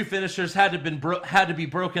other two finishers had to be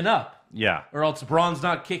broken up, yeah. or else Braun's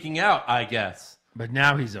not kicking out, I guess. But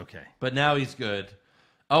now he's okay. But now he's good.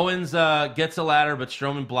 Owens gets a ladder, but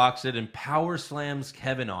Strowman blocks it and power slams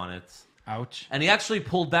Kevin on it. Ouch. And he actually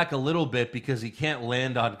pulled back a little bit because he can't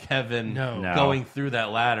land on Kevin No. going through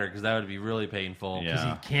that ladder because that would be really painful. Yeah. Because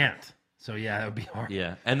he can't. So, yeah, that would be hard.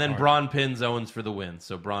 Yeah. And then Braun pins Owens for the win.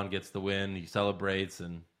 So Braun gets the win. He celebrates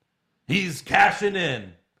and he's cashing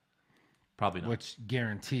in. Probably not. Which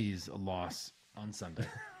guarantees a loss on Sunday.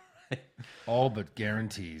 All but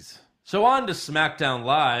guarantees. So on to SmackDown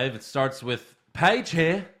Live. It starts with Paige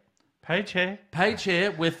here. Paige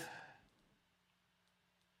With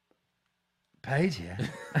Paige, yeah.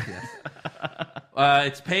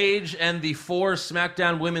 it's Paige and the 4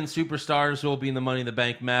 SmackDown women superstars who will be in the Money in the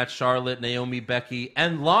Bank match. Charlotte, Naomi, Becky,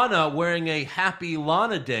 and Lana wearing a Happy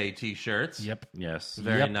Lana Day t-shirts. Yep. Yes.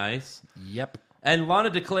 Very Yep. nice. Yep. And Lana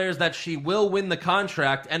declares that she will win the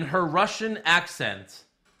contract, and her Russian accent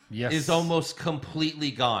Yes. is almost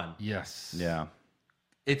completely gone. Yes. Yeah.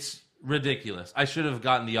 It's ridiculous. I should have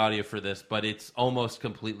gotten the audio for this, but it's almost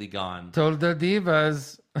completely gone. Told the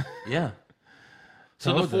divas. Yeah.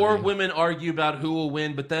 So the Totally. 4 women argue about who will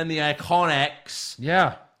win, but then the Iconics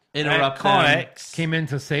Yeah. interrupt them. Iconics. Came in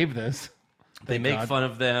to save this. They make God. fun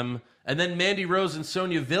of them. And then Mandy Rose and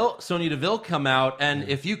Sonya Deville come out, and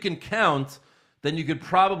if you can count, then you could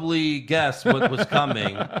probably guess what was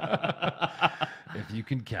coming. If you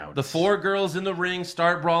can count. The 4 girls in the ring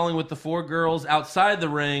start brawling with the 4 girls outside the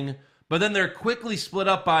ring, but then they're quickly split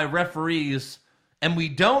up by referees, and we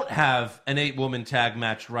don't have an 8-woman tag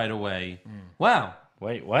match right away. Wow.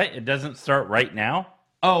 Wait, what? It doesn't start right now?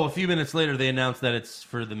 Oh, a few minutes later, they announced that it's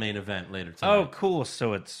for the main event later tonight. Oh, cool.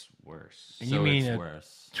 So it's worse. And so you mean it's a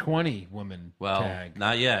worse. 20-woman Well, tag.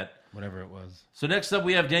 not yet. Whatever it was. So next up,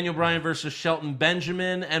 we have Daniel Bryan versus Shelton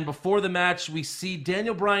Benjamin. And before the match, we see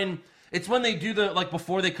Daniel Bryan. It's when they do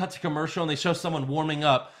before they cut to commercial and they show someone warming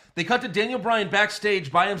up. They cut to Daniel Bryan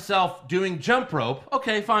backstage by himself doing jump rope.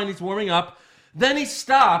 Okay, fine, he's warming up. Then he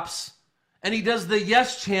stops and he does the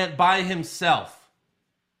yes chant by himself.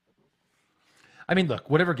 I mean, look,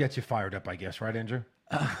 whatever gets you fired up, I guess, right, Andrew?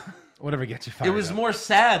 Whatever gets you fired It up. was more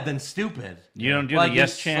sad than stupid. You don't do Like, the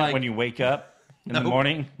yes it's chant like- when you wake up in the Nope.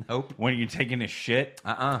 morning? Nope. When you're taking a shit?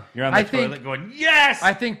 Uh-uh. You're on the I think- toilet going, yes!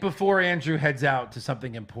 I think before Andrew heads out to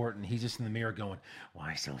something important, he's just in the mirror going,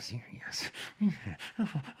 "Why so serious?" Yes.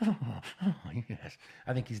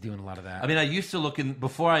 I think he's doing a lot of that. I mean, I used to look in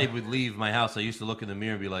before I would leave my house. I used to look in the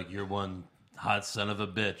mirror and be like, "You're one hot son of a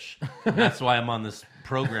bitch." That's why I'm on this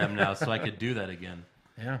program now, so I could do that again.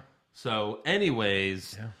 yeah. So,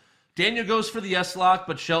 anyways, Daniel goes for the yes lock,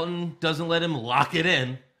 but Shelton doesn't let him lock it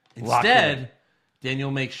in. Lock it Instead, in.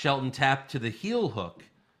 Daniel makes Shelton tap to the heel hook,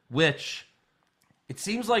 which it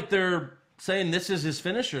seems like they're saying this is his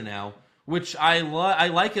finisher now, which I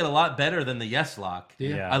like it a lot better than the yes lock.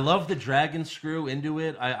 Yeah. I love the dragon screw into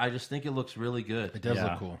it. I just think it looks really good. It does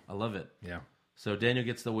Yeah. look cool. I love it. Yeah. So Daniel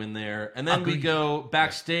gets the win there. And then we Agreed. go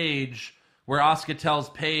backstage where Asuka tells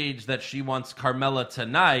Paige that she wants Carmella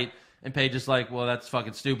tonight. And Paige is like, well, that's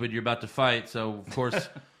fucking stupid. You're about to fight. So, of course,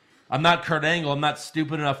 I'm not Kurt Angle. I'm not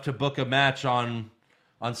stupid enough to book a match on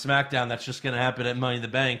SmackDown. That's just going to happen at Money in the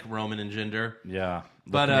Bank, Roman and Jinder. Yeah.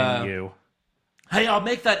 But, looking at you. Hey, I'll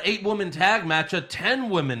make that 8-woman tag match a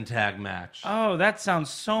 10-woman tag match Oh, that sounds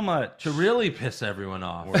so much. to really piss everyone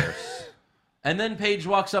off. And then Paige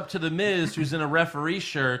walks up to The Miz, who's in a referee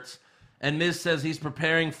shirt, and Miz says he's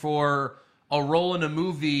preparing for a role in a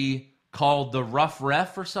movie called The Rough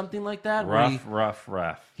Ref or something like that. where Rough.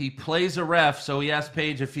 he plays a ref, so he asked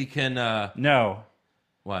Paige if he can, No,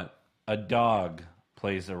 what? a dog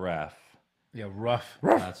plays a ref. Yeah, rough.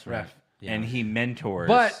 That's right. Yeah. And he mentors.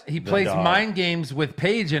 But he the plays dog. mind games with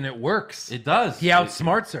Paige, and it works. It does. He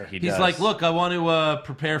outsmarts her. He's does. like, look, I want to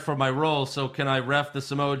prepare for my role, so can I ref the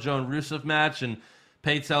Samoa Joe and Rusev match? And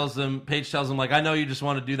Paige tells him, like, I know you just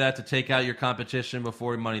want to do that to take out your competition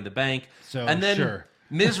before Money in the Bank. So, and then sure.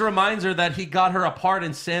 Miz reminds her that he got her a part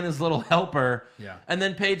in Santa's Little Helper. Yeah. And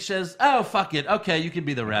then Paige says, oh, fuck it. Okay, you can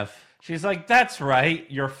be the ref. She's like, that's right,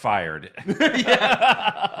 you're fired.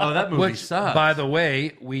 Oh, that movie Which, sucks. by the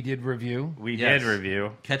way, we did review. We Yes. did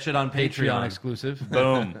review. Catch it on Patreon Patreon. exclusive.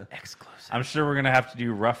 Boom. Exclusive. I'm sure we're going to have to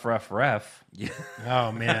do rough ref.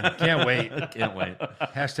 Oh, man. Can't wait. Can't wait.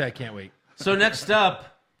 Hashtag can't wait. So next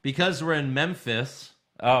up, because we're in Memphis,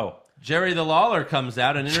 Oh, Jerry the Lawler comes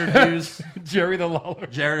out and interviews Jerry the Lawler.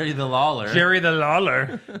 Jerry the Lawler. Jerry the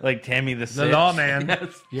Lawler. like Tammy the The Sitch. lawman.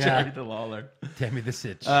 Yes, Yeah. Jerry the Lawler. Tammy the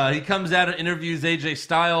Sitch. He comes out and interviews AJ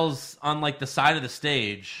Styles on like the side of the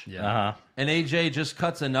stage. yeah. Uh-huh. And AJ just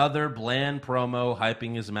cuts another bland promo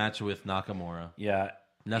hyping his match with Nakamura. Yeah.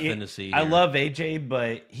 Nothing to see I here. love AJ,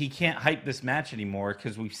 but he can't hype this match anymore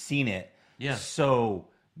because we've seen it Yeah. so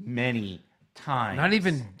many times. Not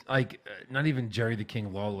even Jerry the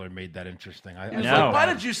King Lawler made that interesting. I He was No. like, why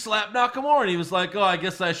did you slap Nakamura? And he was like, oh, I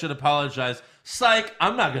guess I should apologize. Psych,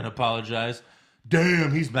 I'm not going to apologize.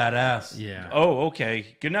 Damn, he's badass. Yeah. Oh, okay.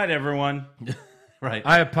 Good night, everyone. Right.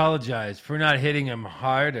 I apologize for not hitting him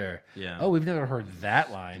harder. Yeah. Oh, we've never heard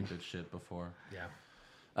that line. Good shit before.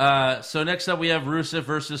 Yeah. So next up, we have Rusev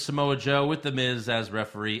versus Samoa Joe with The Miz as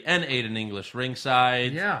referee and Aiden English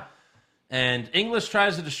ringside. Yeah. And English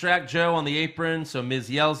tries to distract Joe on the apron, so Miz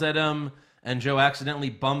yells at him, and Joe accidentally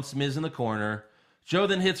bumps Miz in the corner. Joe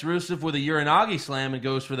then hits Rusev with a Uranagi slam and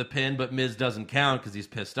goes for the pin, but Miz doesn't count because he's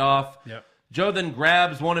pissed off. Yep. Joe then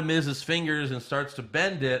grabs one of Miz's fingers and starts to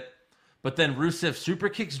bend it, but then Rusev super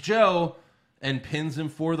kicks Joe and pins him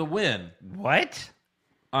for the win. What?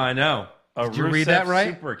 I know. Did you read that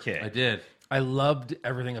right? Super kick. I did. I loved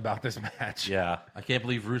everything about this match. Yeah. I can't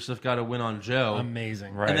believe Rusev got a win on Joe.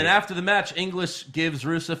 Amazing. Right. And then after the match, English gives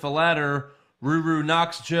Rusev a ladder. Ruru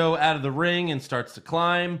knocks Joe out of the ring and starts to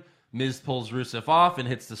climb. Miz pulls Rusev off and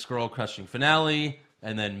hits the skull-crushing finale.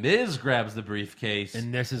 And then Miz grabs the briefcase.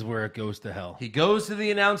 And this is where it goes to hell. He goes to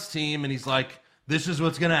the announce team and he's like, this is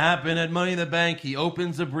what's going to happen at Money in the Bank. He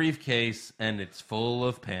opens a briefcase and it's full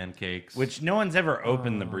of pancakes. Which no one's ever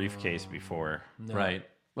opened the briefcase before. Right.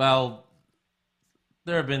 Well,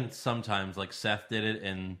 there have been some times like Seth did it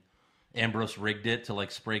and Ambrose rigged it to like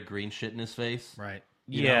spray green shit in his face. Right.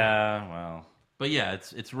 Yeah, well. But yeah,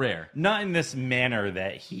 it's rare. Not in this manner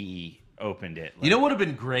that he opened it. You know what would have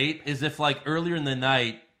been great is if like earlier in the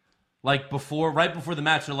night, like right before the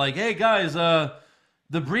match, they're like, hey guys,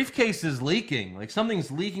 the briefcase is leaking. Like something's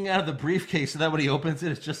leaking out of the briefcase so that when he opens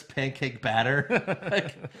it, it's just pancake batter.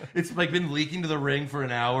 Like, it's like been leaking to the ring for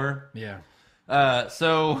an hour. Yeah.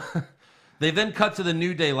 So they then cut to the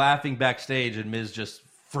New Day laughing backstage and Miz just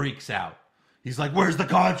freaks out. He's like, where's the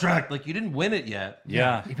contract? Like, you didn't win it yet.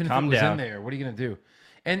 Yeah, Even if calm it was down. in there, what are you going to do?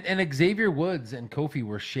 And Xavier Woods and Kofi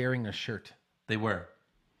were sharing a shirt. They were.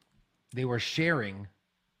 They were sharing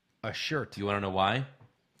A shirt. Do you want to know why?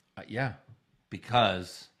 Yeah.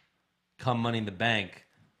 Because come Money in the Bank,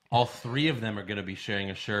 all 3 of them are going to be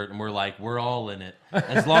sharing a shirt, and we're all in it.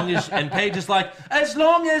 As long as, and Paige is like, as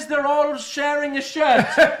long as they're all sharing a shirt.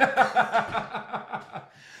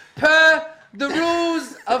 Per the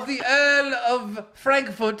rules of the Earl of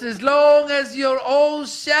Frankfurt, as long as you're all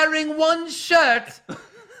sharing one shirt,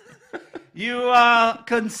 You are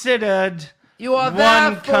considered you are one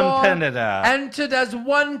therefore competitor. entered as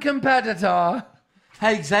one competitor.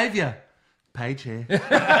 Hey, Xavier. Paige here.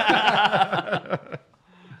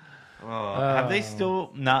 Have they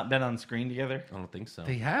still not been on screen together? I don't think so.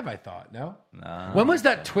 They have, I thought. No. When was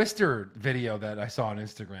that Twister video that I saw on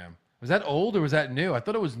Instagram? Was that old or was that new? I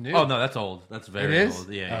thought it was new. Oh, no, that's old. That's very It is? old.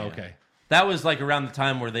 Yeah, Oh, yeah. okay. That was like around the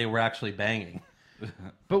time where they were actually banging.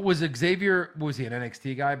 But was Xavier, was he an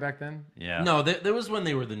NXT guy back then? Yeah. No, there was when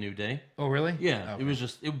they were the New Day. Oh, really? Yeah, Okay. it was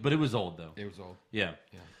just, but it was old though. It was old. Yeah.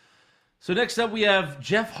 So next up we have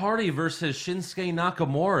Jeff Hardy versus Shinsuke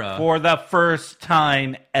Nakamura. For the first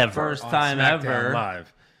time ever. First On time SmackDown ever.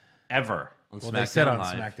 Live. Ever. On Well, they said SmackDown on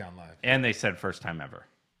Live. SmackDown Live. And they said first time ever.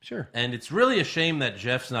 Sure. And it's really a shame that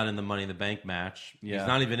Jeff's not in the Money in the Bank match. Yeah. He's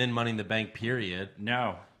not even in Money in the Bank, period.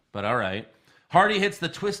 No. But all right. Hardy hits the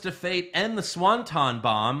Twist of Fate and the Swanton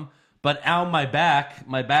Bomb, but ow, my back.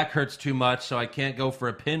 My back hurts too much, so I can't go for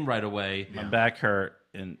a pin right away. My back hurt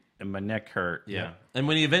and my neck hurt. Yeah. And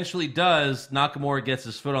when he eventually does, Nakamura gets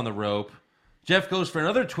his foot on the rope. Jeff goes for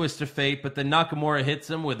another Twist of Fate, but then Nakamura hits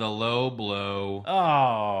him with a low blow.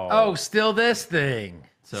 Oh, still this thing.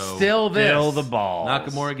 So still this. Still the ball.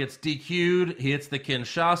 Nakamura gets DQ'd. He hits the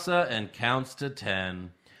Kinshasa and counts to 10.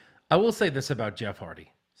 I will say this about Jeff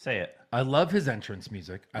Hardy. Say it. I love his entrance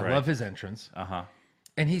music. I Right. love his entrance. Uh-huh.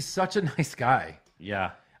 And he's such a nice guy.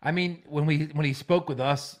 Yeah. I mean, when he spoke with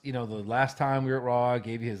us, the last time we were at Raw, I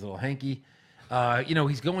gave you his little hanky.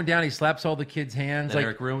 He's going down, he slaps all the kids' hands. That Like,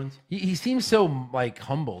 Eric Ruins? he seems so like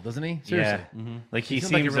humble, doesn't he? Seriously. Yeah. Like he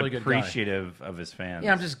seems like a seems really good guy. appreciative of his fans.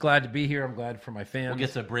 Yeah, I'm just glad to be here. I'm glad for my fans. We'll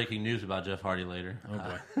get to breaking news about Jeff Hardy later. Oh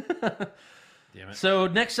boy. Damn it. So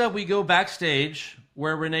next up, we go backstage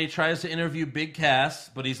where Renee tries to interview Big Cass,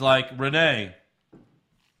 but he's like, Renee,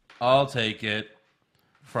 I'll take it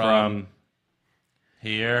from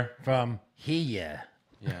here. From here.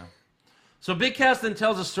 Yeah. So Big Cass then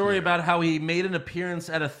tells a story about how he made an appearance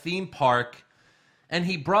at a theme park and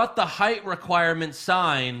he brought the height requirement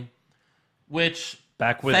sign, which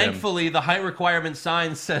Back with him. thankfully the height requirement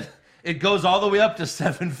sign said it goes all the way up to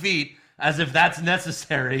 7 feet, as if that's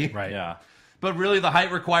necessary. Right. Yeah. But really the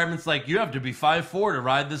height requirement's like, you have to be 5'4" to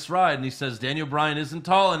ride this ride. And he says Daniel Bryan isn't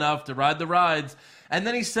tall enough to ride the rides. And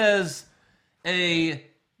then he says a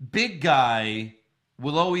big guy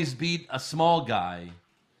will always beat a small guy.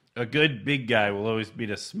 A good big guy will always beat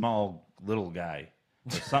a small little guy.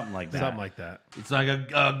 Or something like that. Something like that. It's like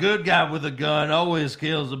a good guy with a gun always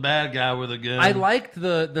kills a bad guy with a gun. I liked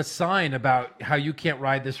the sign about how you can't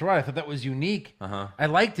ride this ride. I thought that was unique. I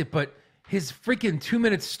liked it, but his freaking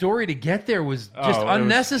 2-minute story to get there was just Oh, it was-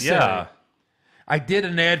 unnecessary. yeah. I did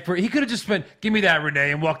an ad for. He could have just been, give me that,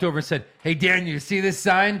 Renee, and walked over and said, "Hey, Dan, you see this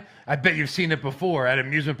sign? I bet you've seen it before at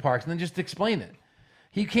amusement parks," and then just explain it.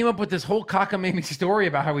 He came up with this whole cockamamie story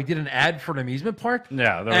about how he did an ad for an amusement park.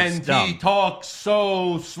 Yeah, that was and dumb. he talks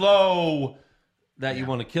so slow that you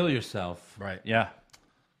want to kill yourself. Right. Yeah.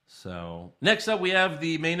 So next up, we have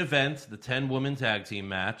the main event, the 10-woman tag team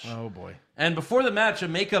match. Oh boy. And before the match, a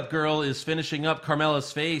makeup girl is finishing up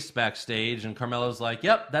Carmella's face backstage, and Carmella's like,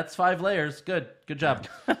 "Yep, that's 5 layers. Good job."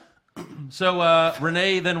 So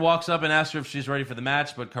Renee then walks up and asks her if she's ready for the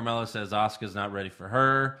match, but Carmella says Asuka's not ready for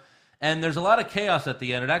her. And there's a lot of chaos at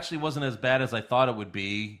the end. It actually wasn't as bad as I thought it would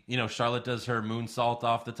be. Charlotte does her moonsault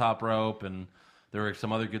off the top rope, and there were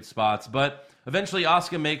some other good spots. But eventually,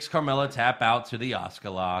 Asuka makes Carmella tap out to the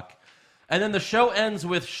Asuka lock. And then the show ends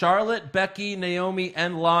with Charlotte, Becky, Naomi,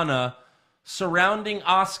 and Lana surrounding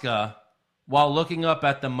Asuka while looking up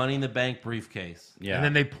at the Money in the Bank briefcase. Yeah. And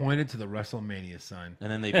then they pointed to the WrestleMania sign.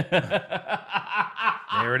 And then they,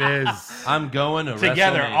 There it is. I'm going to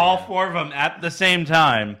Together, WrestleMania. all 4 of them at the same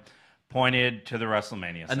time pointed to the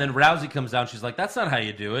WrestleMania. And then Rousey comes down. She's like, "That's not how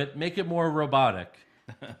you do it. Make it more robotic."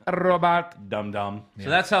 Robot. Dum dum. So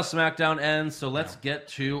that's how SmackDown ends. So let's get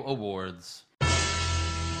to awards.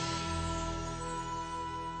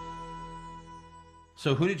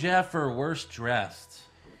 So who did you have for worst dressed?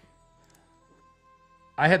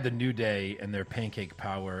 I had the New Day and their pancake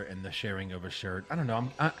power and the sharing of a shirt. I don't know.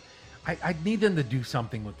 I need them to do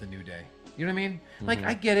something with the New Day. You know what I mean? Like,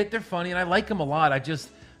 I get it. They're funny and I like them a lot. I just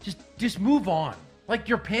move on. Like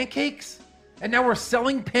your pancakes, and now we're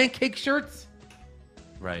selling pancake shirts.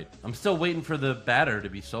 Right. I'm still waiting for the batter to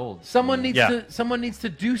be sold. Someone needs Yeah. to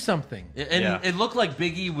do something. And it looked like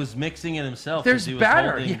Big E was mixing it himself. There's 'cause he was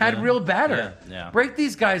batter. holding He had the- real batter. Yeah. Break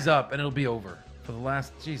these guys up, and it'll be over for the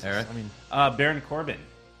last. Jesus, Eric? I mean, Baron Corbin.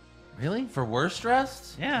 really? For worse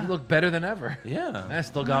dressed? Yeah. You look better than ever. Yeah. I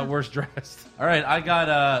still got worse dressed. All right, I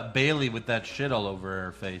got Bailey with that shit all over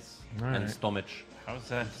her face and right. stomach. How's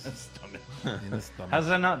that? In the stomach. How's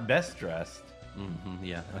that not best dressed?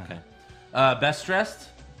 Yeah, okay. Best dressed?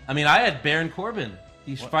 I mean, I had Baron Corbin.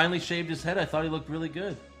 He finally shaved his head. I thought he looked really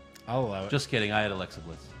good. I'll allow it. Just kidding. I had Alexa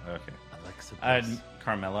Bliss. Okay. Alexa I had Bliss.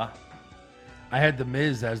 Carmella. I had the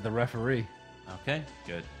Miz as the referee. Okay.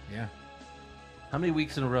 Good. Yeah. How many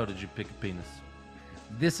weeks in a row did you pick a penis?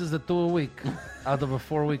 This is a 2-a-week out of a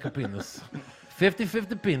 4-week penis.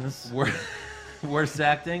 50-50 penis. Worst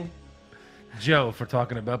acting? Joe for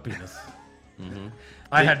talking about penis.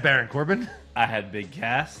 I had Baron Corbin. I had Big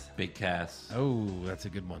Cass. Big Cass. Oh, that's a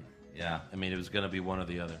good one. Yeah, I mean, it was going to be one or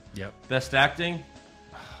the other. Yep. Best acting?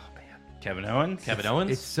 Kevin Owens. Kevin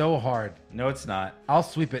Owens? It's so hard. No, it's not. I'll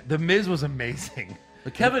sweep it. The Miz was amazing.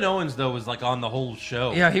 But Kevin Owens, though, was like on the whole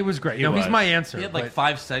show. Yeah, he was great. He No, he's was. my answer. He had like but,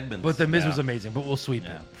 5 segments. but the Miz Yeah. was amazing. But we'll sweep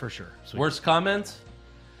Yeah. it for sure. Sweep Worst comment?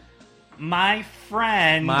 My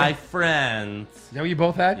friend. My friend. Is that what you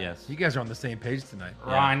both had? Yes. You guys are on the same page tonight.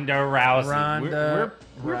 Ronda Rousey. Ronda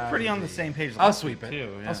we're pretty on the Rousey. same page. I'll last sweep week, it.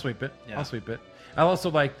 Too, yeah. I'll sweep it. Yeah. I'll sweep it. I'll also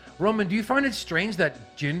like, Roman, do you find it strange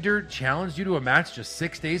that Jinder challenged you to a match just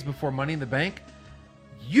 6 days before Money in the Bank?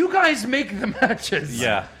 You guys make the matches.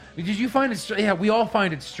 Yeah. Did you find it strange? Yeah, we all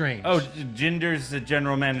find it strange. Oh, Jinder's the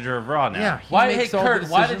general manager of Raw now. yeah. He Why, hey, makes all the Kurt,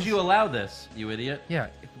 why did decisions. you allow this, you idiot? Yeah,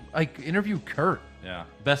 like interview Kurt. Yeah.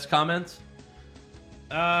 Best comment?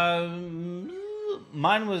 Mine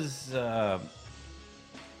was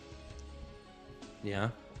Yeah.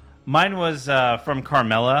 from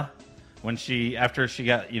Carmella when after she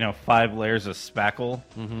got 5 layers of spackle.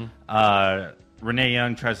 Renee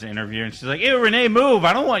Young tries to interview her and she's like, "Ew, Renee, move!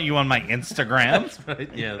 I don't want you on my Instagram." Right?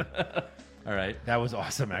 Yeah. All right. That was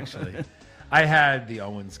awesome, actually. I had the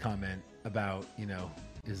Owens comment about,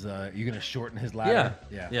 is you gonna shorten his ladder?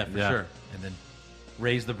 Yeah, for Yeah. sure. And then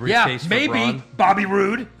Raise the briefcase for maybe Braun. Bobby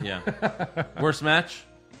Roode. Yeah. Worst match?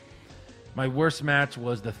 My worst match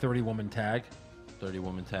was the 30-woman tag.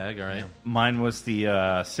 30-woman tag, all right. Mine was the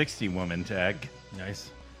 60-woman tag. Nice.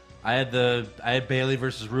 I had Bailey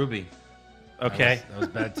versus Ruby. Okay. That was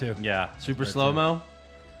bad too. Yeah. Super slow-mo.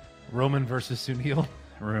 Roman versus Sunil.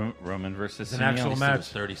 Roman versus It's an Sunil. actual It match. was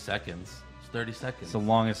 30 seconds. It's 30 seconds. It's the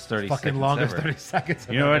longest 30 Fucking seconds longest ever. 30 seconds.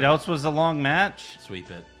 You know what else was a long match? Sweep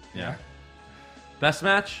it. Yeah. Best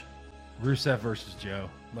match? Rusev versus Joe.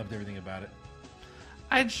 Loved everything about it.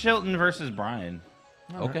 I had Shelton versus Bryan.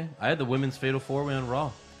 Okay. I had the women's Fatal 4-Way on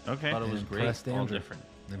Raw. Okay. Thought it was great. Impressed All Andrew. different.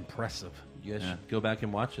 Impressive. You guys Yeah. should go back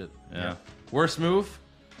and watch it. Yeah. Worst move?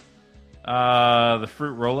 The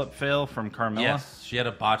fruit roll-up fail from Carmella. Yes. She had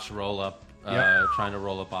a botched roll-up, Yep. trying to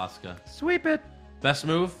roll up Asuka. Sweep it. Best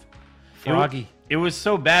move? Froggy. It was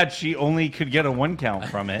so bad she only could get a 1 count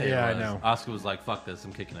from it. Yeah, I know. Asuka was like, fuck this,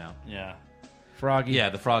 I'm kicking out. Yeah. Froggy. Yeah,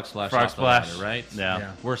 the frog splash. Frog off the splash. ladder, right? Yeah.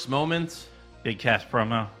 Yeah. Worst moment? Big Cass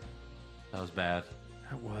promo. That was bad.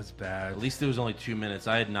 That was bad. At least it was only 2 minutes.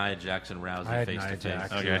 I had Nia Jackson I Rousey had face Nia to face.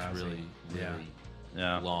 Jax, It was Rousey. really, really Yeah.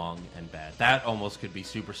 Yeah. long and bad. That almost could be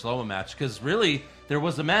super slow a match because really there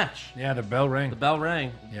was a match. Yeah, the bell rang. The bell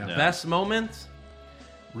rang. Yeah. Yeah. Best moment?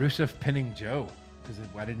 Rusev pinning Joe because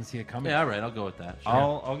I didn't see it coming. Yeah, all right, I'll go with that. Sure.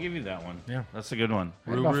 I'll give you that one. Yeah. That's a good one.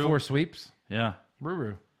 I had about Ruru. 4 sweeps. Yeah.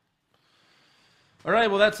 Ruru. All right,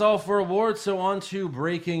 well that's all for awards. So on to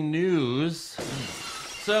breaking news.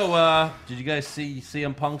 So, did you guys see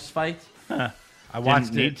CM Punk's fight? I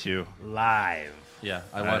watched Didn't need it to. live. Yeah,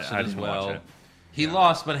 I watched I it as didn't well. watch it. He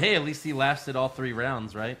lost, but hey, at least he lasted all 3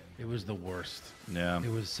 rounds, right? It was the worst. Yeah.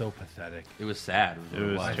 It was so pathetic. It was sad. It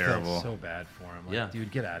was I terrible. felt so bad for him. Like, Yeah.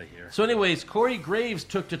 dude, get out of here. So, anyways, Corey Graves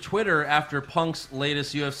took to Twitter after Punk's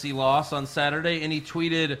latest UFC loss on Saturday, and he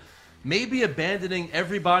tweeted, "Maybe abandoning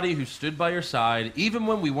everybody who stood by your side, even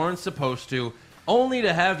when we weren't supposed to, only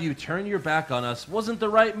to have you turn your back on us, wasn't the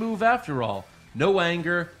right move after all. No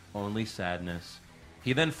anger, only sadness."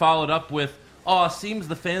 He then followed up with, "Aw, seems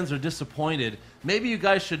the fans are disappointed. Maybe you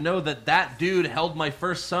guys should know that that dude held my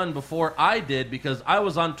first son before I did because I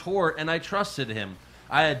was on tour and I trusted him.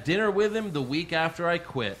 I had dinner with him the week after I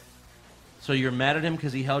quit." So you're mad at him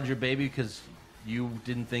because he held your baby because you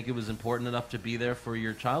didn't think it was important enough to be there for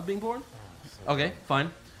your child being born? Okay, fine.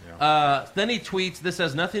 Then he tweets, "This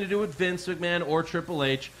has nothing to do with Vince McMahon or Triple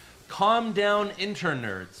H. Calm down, intern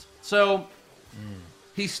nerds." So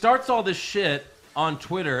he starts all this shit on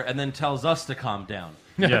Twitter and then tells us to calm down.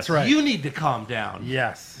 That's right. You need to calm down.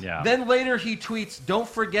 Yes. Yeah. Then later he tweets, "Don't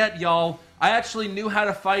forget, y'all, I actually knew how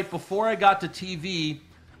to fight before I got to TV."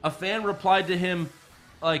 A fan replied to him,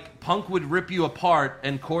 like, "Punk would rip you apart,"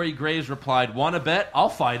 and Corey Graves replied, "Want to bet? I'll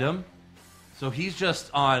fight him." So he's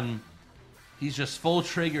just full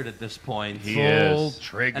triggered at this point. He Full is.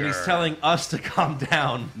 trigger. And he's telling us to calm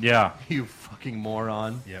down. Yeah. You fucking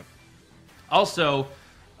moron. Yep. Also,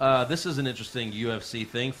 this is an interesting UFC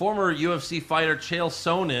thing. Former UFC fighter Chael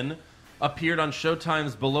Sonnen appeared on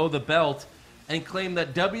Showtime's Below the Belt and claimed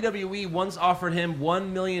that WWE once offered him $1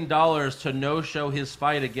 million to no-show his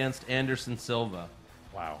fight against Anderson Silva.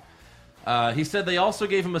 Wow. He said they also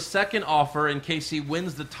gave him a second offer in case he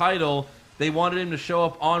wins the title. They wanted him to show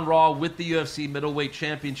up on Raw with the UFC Middleweight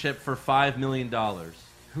Championship for $5 million.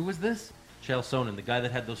 Who was this? Chael Sonnen, the guy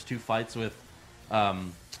that had those two fights with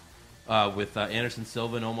Anderson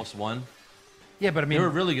Silva and almost won. Yeah, but I mean, They were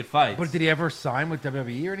really good fights. but did he ever sign with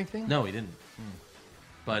WWE or anything? No, he didn't.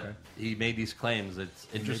 But he made these claims. It's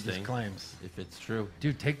He made these interesting claims. if it's true.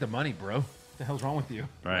 Dude, take the money, bro. What the hell's wrong with you?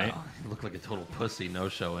 Right. Wow, he looked like a total pussy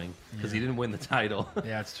no-showing because he didn't win the title. Yeah,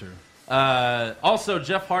 that's true. Also,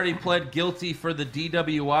 Jeff Hardy pled guilty for the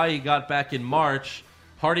DWI he got back in March.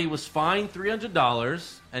 Hardy was fined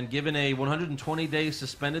 $300 and given a 120-day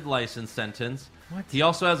suspended license sentence. What? He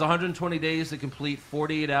also has 120 days to complete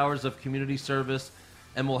 48 hours of community service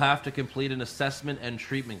and will have to complete an assessment and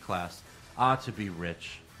treatment class. To be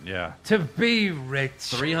rich. Yeah. To be rich.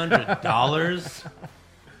 $300?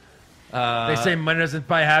 They say money doesn't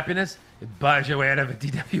buy happiness. It buys your way out of a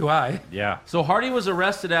DWI. Yeah. So Hardy was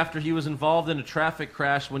arrested after he was involved in a traffic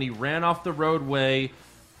crash when he ran off the roadway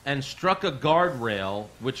and struck a guardrail,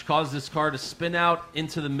 which caused his car to spin out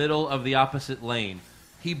into the middle of the opposite lane.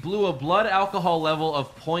 He blew a blood alcohol level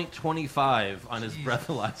of 0.25 on his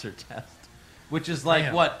breathalyzer test, which is like,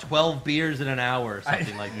 Damn. what, 12 beers in an hour or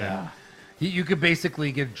something like that. You could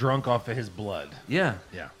basically get drunk off of his blood. Yeah.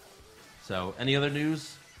 Yeah. So, any other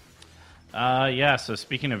news? Yeah, so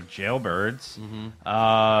speaking of jailbirds,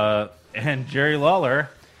 and Jerry Lawler,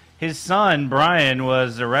 his son, Brian,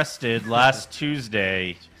 was arrested last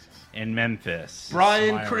Tuesday in Memphis.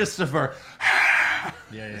 Brian Smile. Christopher.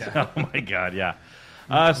 Yeah. Oh, my God, yeah.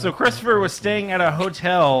 So Christopher was staying at a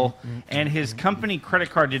hotel, and his company credit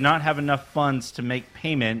card did not have enough funds to make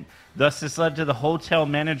payment. Thus, this led to the hotel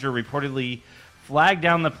manager reportedly flag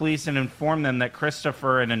down the police and inform them that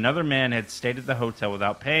Christopher and another man had stayed at the hotel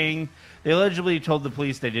without paying. They allegedly told the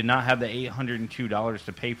police they did not have the $802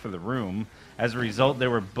 to pay for the room. As a result, they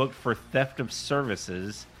were booked for theft of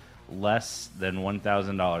services less than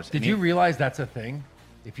 $1,000. Did you realize that's a thing?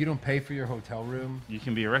 If you don't pay for your hotel room, You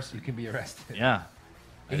can be arrested. you can be arrested. Yeah.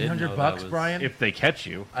 didn't know $800 that was- Brian? If they catch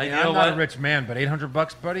you. I I'm know not a what? rich man, but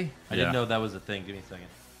 $800, buddy? I didn't Yeah. know that was a thing. Give me a second.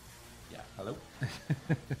 Yeah. Hello?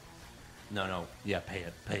 No. Yeah, pay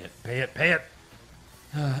it. Pay it.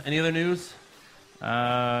 Any other news?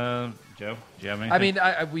 Joe, do you have anything?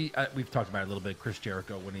 I mean, we've talked about it a little bit. Chris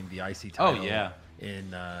Jericho winning the IC title. Oh, yeah.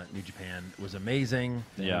 In New Japan was amazing.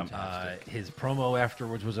 Yeah. His promo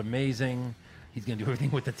afterwards was amazing. He's going to do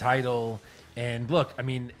everything with the title. And look, I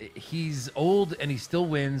mean, he's old and he still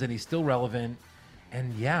wins and he's still relevant.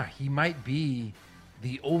 And yeah, he might be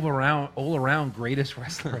the all-around greatest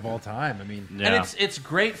wrestler of all time. I mean, Yeah. And it's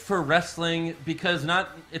great for wrestling because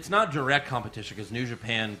it's not direct competition because New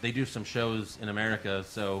Japan, they do some shows in America,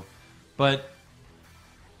 but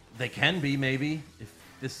they can be maybe if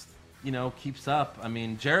this keeps up. I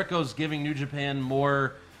mean, Jericho's giving New Japan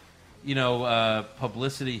more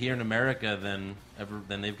publicity here in America than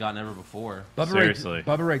they've gotten ever before. Seriously.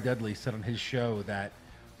 Bubba Ray Dudley said on his show that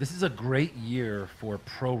this is a great year for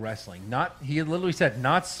pro wrestling. He literally said,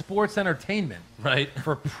 not sports entertainment, Right.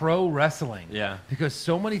 for pro wrestling. Yeah. Because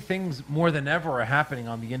so many things more than ever are happening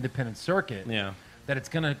on the independent circuit. Yeah. That it's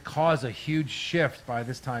going to cause a huge shift by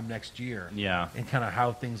this time next year. Yeah. In kind of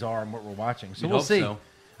how things are and what we're watching. So We'd we'll hope see. so.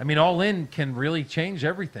 I mean, All In can really change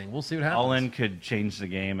everything. We'll see what happens. All In could change the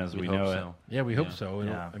game as we hope know so. Yeah, we hope so.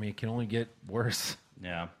 Yeah. I mean, it can only get worse. it.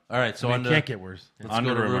 Yeah. All right, so I mean, on it to, can't get worse. let's on go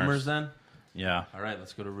to to rumors. rumors then. Yeah. All right,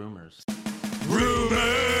 let's go to rumors.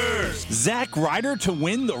 Rumors! Zack Ryder to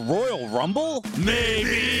win the Royal Rumble?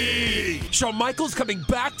 Maybe! Shawn Michaels coming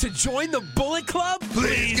back to join the Bullet Club?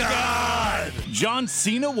 Please, God! John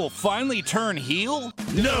Cena will finally turn heel?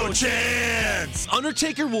 No chance!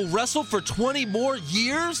 Undertaker will wrestle for 20 more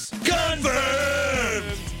years? Confirmed!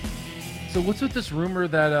 So what's with this rumor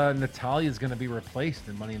that Natalya is going to be replaced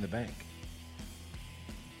in Money in the Bank?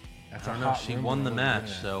 That's I don't a know. hot She rumor won the on match,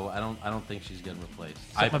 internet. so I don't think she's getting replaced.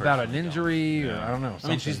 Something about an injury, or I don't know. I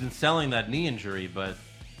mean, she's something. been selling that knee injury, but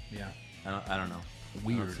Yeah. I don't know.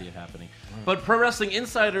 I don't see it happening. But Pro Wrestling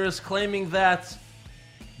Insider is claiming that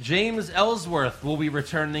James Ellsworth will be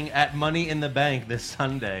returning at Money in the Bank this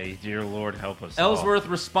Sunday. Dear Lord, help us. Ellsworth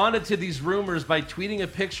responded to these rumors by tweeting a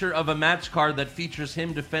picture of a match card that features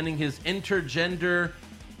him defending his intergender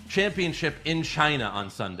championship in China on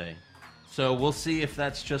Sunday. So we'll see if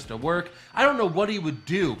that's just a work. I don't know what he would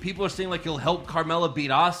do. People are saying like he'll help Carmella beat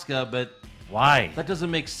Asuka, but why? That doesn't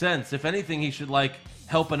make sense. If anything, he should like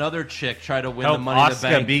help another chick try to win help the Money in the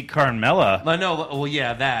Bank. Asuka beat Carmella. I know. Well,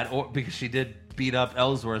 yeah, that or because she did beat up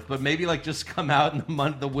Ellsworth, but maybe like just come out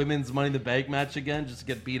in the women's Money in the Bank match again, just to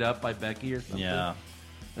get beat up by Becky or something. Yeah, I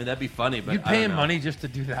mean that'd be funny. But you pay him money just to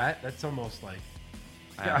do that? That's almost like.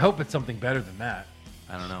 I hope it's something better than that.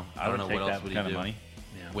 I don't know. I don't know what else would he do. Money.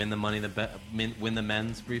 Yeah. Win the win the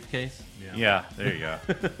men's briefcase. Yeah, there you go.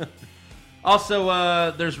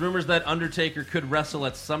 Also, there's rumors that Undertaker could wrestle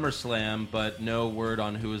at SummerSlam, but no word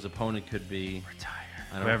on who his opponent could be.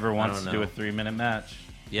 Retire. Whoever wants to do a 3-minute match.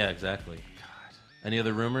 Yeah, exactly. Any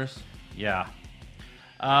other rumors? Yeah.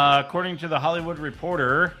 According to the Hollywood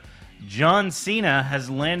Reporter, John Cena has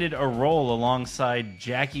landed a role alongside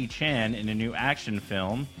Jackie Chan in a new action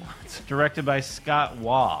film directed by Scott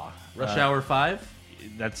Waugh. Rush Hour 5?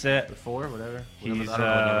 That's it. 4, whatever. He's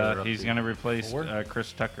going to replace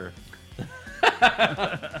Chris Tucker.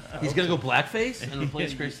 He's going to go blackface and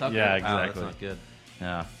replace Chris Tucker? Yeah, exactly. Wow, that's not good.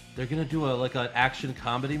 Yeah. They're going to do an action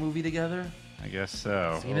comedy movie together? I guess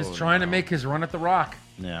so. Cena's trying to make his run at The Rock.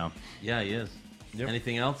 Yeah. Yeah, he is. Yep.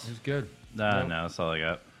 Anything else? He's good. No, that's all I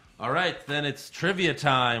got. All right, then it's trivia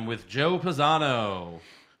time with Joe Pisano.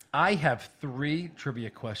 I have 3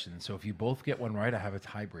 trivia questions, so if you both get one right, I have a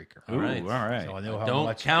tiebreaker. All right. All right. So I know how Don't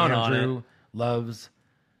much count Andrew on it. loves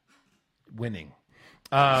winning.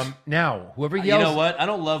 Now, whoever yells... You know what? I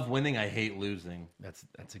don't love winning. I hate losing. That's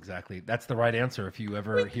the right answer if you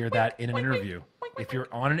ever hear that in an interview. If you're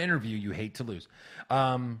on an interview, you hate to lose.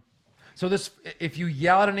 So if you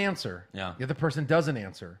yell at an answer, the other person doesn't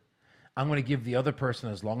answer, I'm going to give the other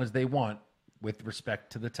person as long as they want, with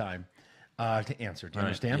respect to the time, to answer. Do you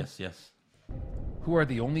understand? Yes. Who are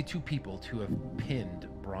the only 2 people to have pinned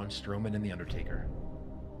Braun Strowman and The Undertaker?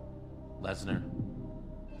 Lesnar.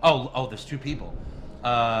 Oh, there's 2 people.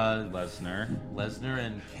 Lesnar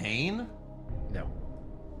and Kane? No.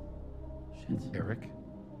 Shit. Eric?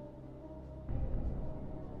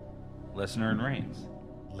 Lesnar and Reigns.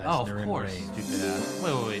 Lesnar of course. and Reigns. Stupid ass.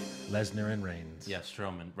 Wait. Lesnar and Reigns. Yeah,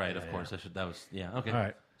 Strowman. Right, of course. That was, okay. All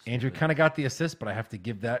right. Andrew kind of got the assist, but I have to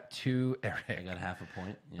give that to Eric. I got half a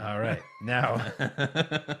point. Yeah. All right. Now.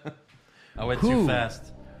 I went too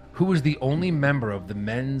fast. Who was the only member of the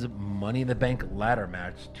men's Money in the Bank ladder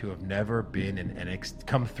match to have never been in NXT,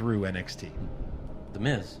 come through NXT? The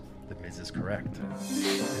Miz. The Miz is correct.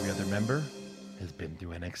 Every other member has been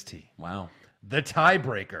through NXT. Wow. The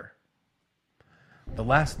tiebreaker. The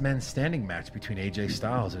last men's standing match between AJ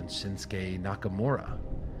Styles and Shinsuke Nakamura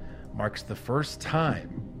marks the first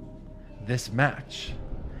time this match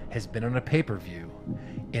has been on a pay-per-view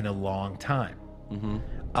in a long time. Mm-hmm.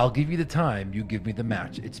 I'll give you the time, you give me the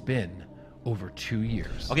match. It's been over 2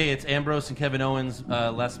 years. Okay, it's Ambrose and Kevin Owens,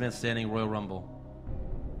 last man standing Royal Rumble.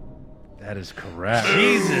 That is correct.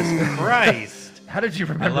 Jesus Christ. How did you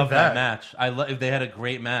remember I love that match. They had a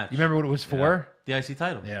great match. You remember what it was for? The IC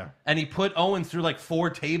title. Yeah. And he put Owens through like 4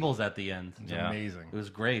 tables at the end. It's amazing. It was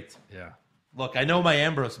great. Yeah. Look, I know my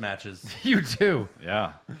Ambrose matches. You do.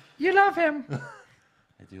 Yeah. You love him.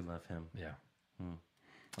 I do love him. Yeah.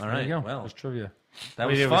 All right. Well, Well, that's trivia. that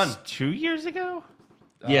was fun. Was 2 years ago?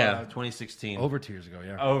 Yeah, 2016. Over 2 years ago,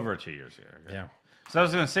 yeah. Over 2 years ago. Yeah. So I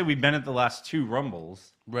was going to say we've been at the last 2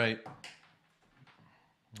 Rumbles. Right.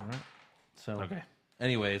 All right. So, Okay.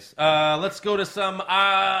 anyways, let's go to some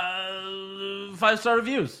 5-star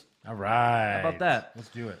reviews. All right. How about that? Let's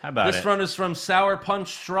do it. How about This it? one is from Sour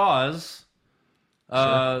Punch Straws.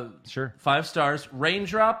 Sure. 5 stars.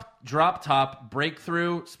 Raindrop, drop top,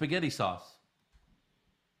 breakthrough, spaghetti sauce.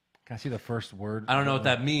 Can I see the first word? I don't know what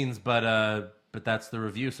that means, but that's the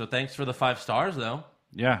review. So thanks for the 5 stars, though.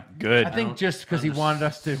 Yeah, good. I think just because he wanted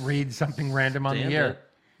us to read something random on the Understand air. it.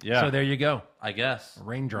 Yeah. So there you go. I guess.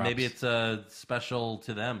 Raindrops. Maybe it's special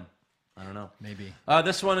to them. I don't know. Maybe.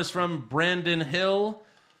 This one is from Brandon Hill.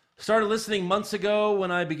 Started listening months ago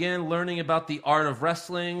when I began learning about the art of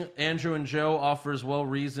wrestling. Andrew and Joe offers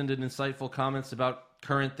well-reasoned and insightful comments about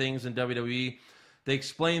current things in WWE. They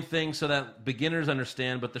explain things so that beginners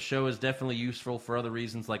understand, but the show is definitely useful for other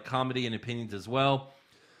reasons like comedy and opinions as well.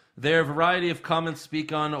 Their variety of comments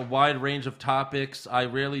speak on a wide range of topics. I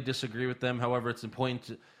rarely disagree with them. However, it's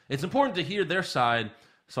important to hear their side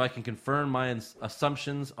so I can confirm my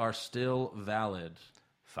assumptions are still valid.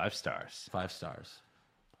 5 stars. 5 stars.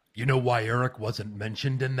 You know why Eric wasn't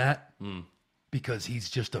mentioned in that? Because he's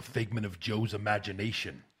just a figment of Joe's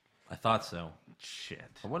imagination. I thought so. Shit.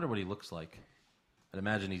 I wonder what he looks like. I'd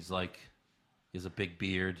imagine he has a big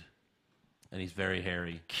beard, and he's very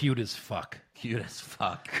hairy. Cute as fuck. Cute as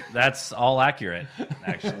fuck. That's all accurate,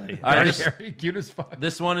 actually. Cute as fuck.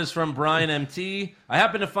 This one is from Brian MT. I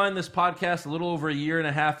happened to find this podcast a little over a year and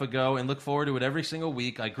a half ago and look forward to it every single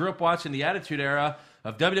week. I grew up watching the Attitude Era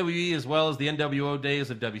of WWE as well as the NWO days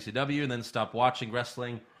of WCW, and then stopped watching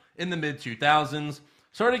wrestling in the mid-2000s.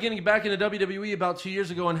 Started getting back into WWE about 2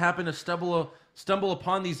 years ago and happened to stumble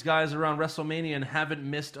upon these guys around WrestleMania and haven't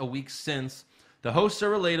missed a week since. The hosts are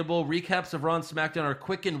relatable. Recaps of Raw and SmackDown are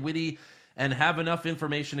quick and witty and have enough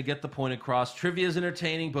information to get the point across. Trivia is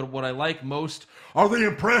entertaining, but what I like most Are the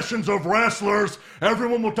impressions of wrestlers.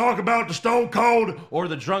 Everyone will talk about the Stone Cold. or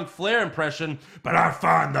the Drunk Flair impression. But I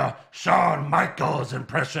find the Shawn Michaels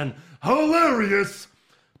impression hilarious.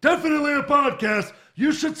 Definitely a podcast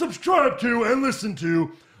you should subscribe to and listen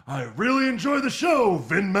to. I really enjoy the show,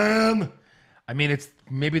 Vin Man. I mean, it's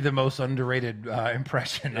maybe the most underrated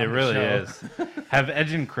impression. It really is. Have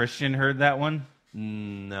Edge and Christian heard that one?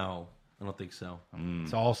 No, I don't think so.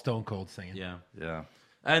 It's all Stone Cold singing. Yeah. Yeah.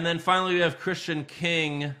 And then finally, we have Christian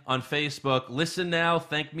King on Facebook. Listen now,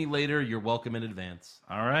 thank me later. You're welcome in advance.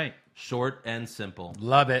 All right. Short and simple.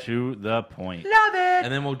 Love it. To the point. Love it.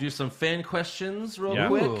 And then we'll do some fan questions real Yeah.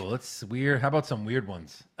 quick. Ooh, let's weird. How about some weird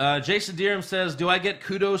ones? Jason Deerham says, do I get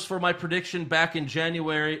kudos for my prediction back in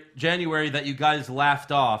January that you guys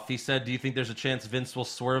laughed off? He said, do you think there's a chance Vince will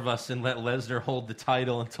swerve us and let Lesnar hold the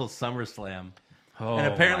title until SummerSlam?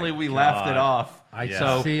 And apparently we laughed it off. I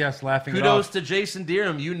So, see us laughing. Kudos it off. to Jason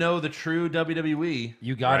Deerham. You know the true WWE.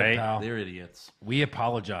 You got Right. it, pal. They're idiots. We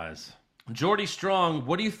apologize. Jordy Strong,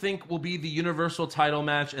 what do you think will be the Universal title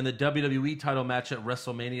match and the WWE title match at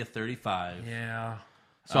WrestleMania 35? Yeah.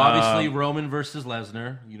 So obviously Roman versus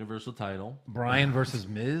Lesnar, Universal title. Brian versus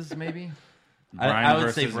Miz, maybe? I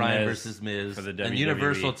would say versus Brian Miz versus Miz. for the And WWE.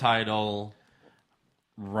 Universal title.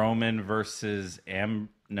 Roman versus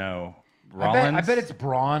Rollins. I bet it's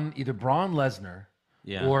Braun, either Braun Lesnar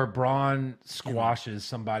Yeah. or Braun squashes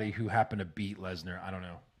somebody who happened to beat Lesnar. I don't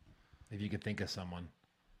know. If you could think of someone.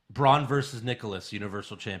 Braun versus Nicholas,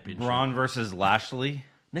 Universal Championship. Braun versus Lashley.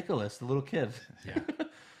 Nicholas, the little kid. Yeah.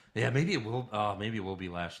 Yeah, maybe it will. Maybe it will be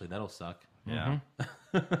Lashley. That'll suck. Yeah.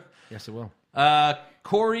 Yes, it will.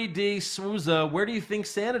 Corey D. Swooza, where do you think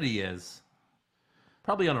Sanity is?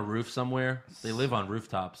 Probably on a roof somewhere. They live on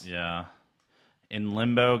rooftops. Yeah. In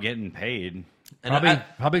limbo, getting paid. And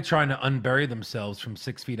Probably trying to unbury themselves from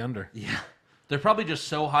 6 feet under. yeah, they're probably just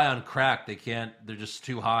so high on crack they can't. They're just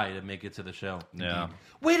too high to make it to the show. Yeah.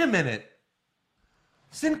 Wait a minute.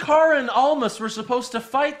 Sin Cara and Almas were supposed to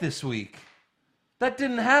fight this week. That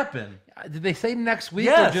didn't happen. Did they say next week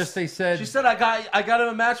Yes. or just they said? She said, I got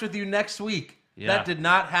a match with you next week. Yeah. That did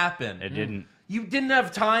not happen. It didn't. You didn't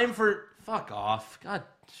have time for... Fuck off. God,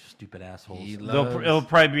 stupid assholes. It'll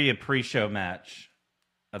probably be a pre-show match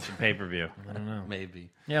at the pay-per-view. I don't know.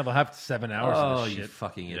 Maybe. Yeah, they'll have 7 hours Oh, of this you shit.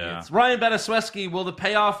 fucking Yeah. idiots. Ryan Betasweski, will the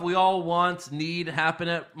payoff we all want, need happen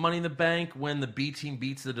at Money in the Bank when the B team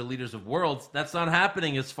beats the Deleters of Worlds? That's not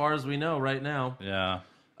happening as far as we know right now. Yeah.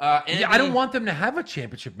 Andy, Yeah, I don't want them to have a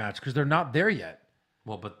championship match because they're not there yet.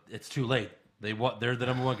 Well, but it's too late. They're the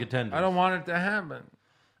number one contender. I don't want it to happen.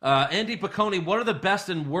 Andy Piccone, what are the best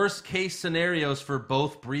and worst case scenarios for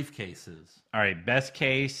both briefcases? All right. Best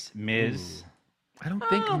case, Miz. I don't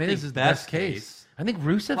think don't Miz think is the best best case. case. I think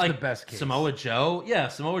Rusev's Like the best case. Samoa Joe? Yeah,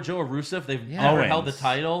 Samoa Joe or Rusev. They've Yeah. never Owens. held the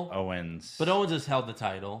title. Owens. But Owens has held the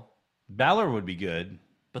title. Balor would be good.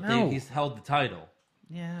 But No. he's held the title.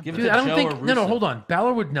 Yeah. Give it Dude, to I don't Joe think. or No, Rusev. hold on.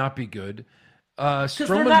 Balor would not be good. 'Cause they're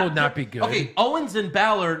Strowman would not be good. Okay, Owens and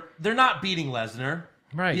Balor, they're not beating Lesnar.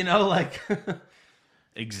 Right. You know, like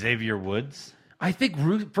Xavier Woods. I think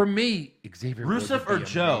for me, Xavier Woods Rusev would or be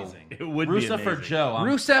Joe. amazing. It would be Rusev or amazing. Joe. I'm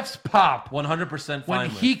Rusev's pop 100% when fine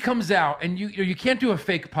with. he comes out, and you can't do a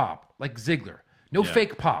fake pop like Ziggler. No Yeah.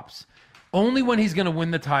 fake pops. Only when he's going to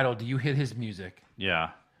win the title do you hit his music. Yeah.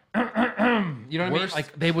 You know what I mean? Worst-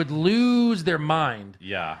 Like they would lose their mind.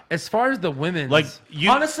 Yeah. As far as the women's, Like you.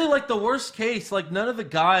 Honestly, like the worst case, like none of the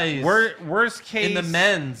guys Worst case. in the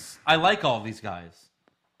men's, I like all these guys.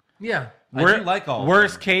 yeah, I do like all of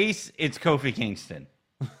Worst them. case, it's Kofi Kingston.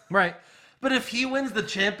 right. But if he wins the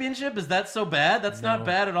championship, is that so bad? That's not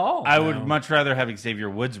bad at all. I would much rather have Xavier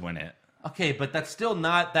Woods win it. Okay, but that's still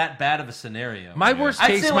not that bad of a scenario. My worst I'd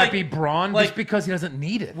case say, might like- be Braun, like- just because he doesn't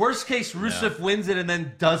need it. Worst case, Rusev wins it and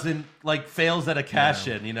then doesn't, like, fails at a cash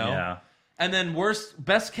in, you know? Yeah. And then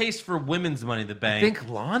best case for women's Money in the I Bank. think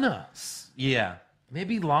Lana. Yeah.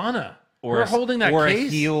 Maybe Lana. Or We're holding that or case.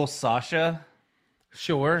 a heel Sasha.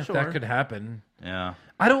 Sure, that could happen. Yeah.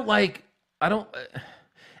 I don't.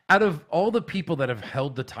 Out of all the people that have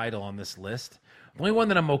held the title on this list, the only one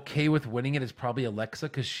that I'm okay with winning it is probably Alexa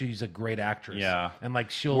because she's a great actress. Yeah. And like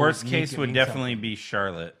she'll. Worst make case it would mean definitely something. be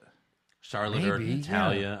Charlotte Charlotte or Maybe,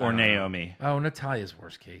 Natalia or Naomi. Oh, Natalia's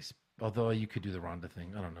worst case. Although you could do the Ronda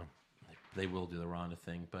thing. I don't know. They will do the Ronda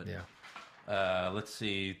thing, but Yeah. let's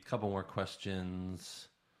see. A couple more questions.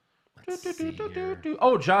 Let's see here.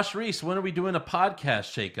 Oh, Josh Reese, when are we doing a podcast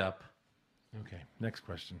shakeup? Okay. Next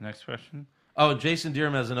question. Next question. Oh, Jason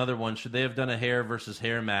Deerham has another one. Should they have done a hair versus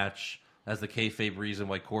hair match as the kayfabe reason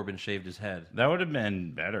why Corbin shaved his head? That would have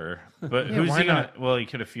been better. But Yeah, who's why he gonna? not? Well, he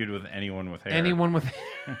could have feuded with anyone with hair. Anyone with.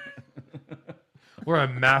 Or a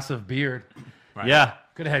massive beard. Yeah.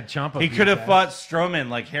 Could have had Ciampa. He beat could have his fought Strowman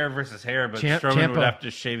like hair versus hair, but Strowman Ciampa. would have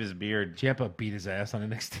to shave his beard. Ciampa beat his ass on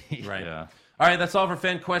NXT. Right. Yeah. All right, that's all for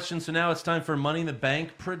fan questions. So now it's time for Money in the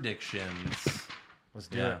Bank predictions. Let's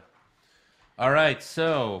do it. All right,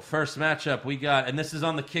 so first matchup we got, and this is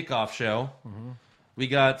on the kickoff show. We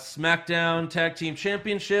got SmackDown Tag Team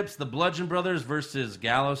Championships, the Bludgeon Brothers versus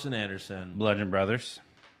Gallows and Anderson. Bludgeon Brothers.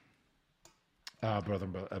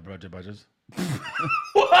 Budges.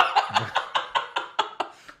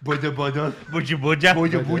 Buja buja. Buja buja.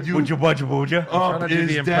 Buja buja. buja buja. trying Up to do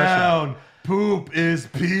the is impression. down. Poop is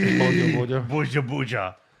pee. Buja. Buja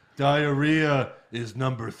buja. Diarrhea is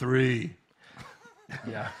number 3.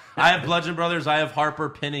 Yeah. I have Bludgeon Brothers. I have Harper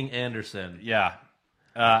pinning Anderson. Yeah.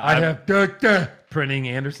 I have printing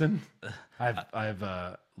Anderson. I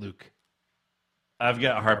have Luke. I've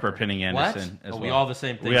got Harper pinning What? Anderson as Oh, well. we all the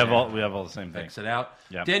same thing. We have there. all the same things. Exit out.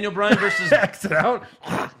 Yep. Daniel Bryan versus Exit out.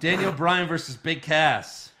 Daniel Bryan versus Big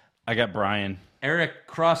Cass. I got Brian. Eric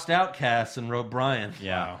crossed out Cass and wrote Bryan.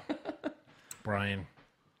 Yeah. Brian.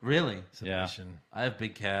 Really? Yeah. Submission. I have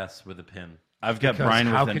Big Cass with a pin. I've got Because Brian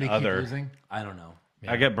how with could an he keep other. losing? I don't know.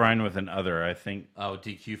 I got Brian with an other, I think. Oh,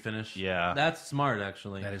 DQ finish? Yeah. That's smart,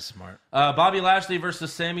 actually. That is smart. Bobby Lashley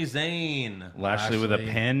versus Sami Zayn. Lashley with a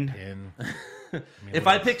pin. If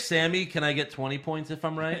I pick Sammy, can I get 20 points if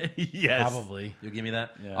I'm right? Yes. Probably. You'll give me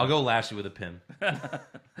that? Yeah. I'll go Lashley with a pin.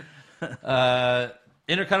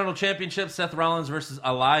 Intercontinental Championship, Seth Rollins versus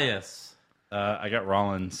Elias. I got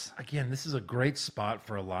Rollins. Again, this is a great spot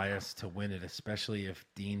for Elias to win it, especially if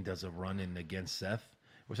Dean does a run-in against Seth,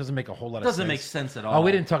 which doesn't make a whole lot of sense. Doesn't make sense at all. Oh,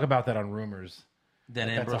 we didn't talk about that on rumors. Then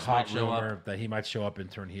That's a Ambrose hot might show rumor up. that he might show up and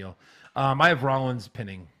turn heel. I have Rollins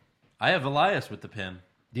pinning. I have Elias with the pin.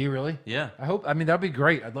 Do you really? Yeah. I hope. I mean, that'd be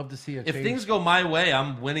great. I'd love to see a If change. things go my way,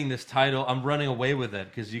 I'm winning this title. I'm running away with it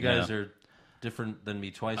because you guys Yeah. are different than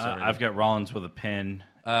me twice already. I've got Rollins with a pin.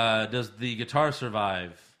 Does the guitar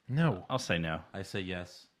survive? No. I'll say no. I say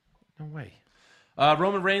yes. No way.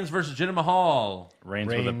 Roman Reigns versus Jinder Mahal.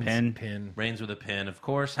 Reigns with a pin. Reigns with a pin, of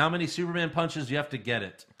course. How many Superman punches do you have to get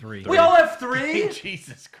it? 3. We all have 3?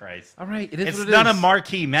 Jesus Christ. All right. It is It's what it not is. a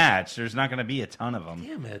marquee match. There's not going to be a ton of them.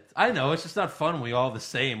 Damn it. I know. It's just not fun. We all the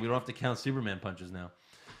same. We don't have to count Superman punches now.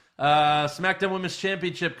 SmackDown Women's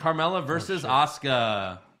Championship, Carmella versus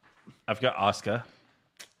Asuka. I've got Asuka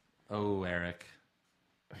Oh, Eric.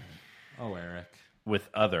 Oh, Eric. with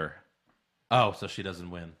other. Oh, so she doesn't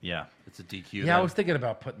win. Yeah. It's a DQ. Yeah, then. I was thinking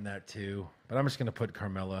about putting that too, but I'm just going to put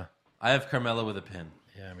Carmella. I have Carmella with a pin.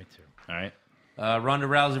 Yeah, me too. All right. Ronda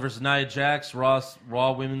Rousey versus Nia Jax, Raw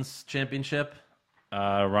Women's Championship.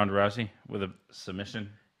 Ronda Rousey with a submission.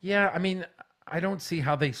 Yeah, I mean, I don't see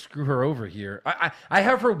how they screw her over here. I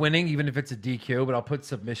have her winning, even if it's a DQ, but I'll put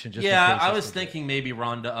submission just in Yeah, case I that's was legit. thinking maybe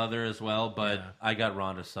Ronda other as well, but I got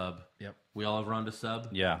Ronda sub. Yep. We all have Ronda sub.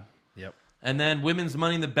 Yeah. Yep. And then Women's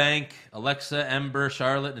Money in the Bank, Alexa, Ember,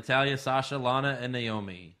 Charlotte, Natalia, Sasha, Lana, and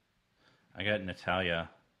Naomi. I got Natalia.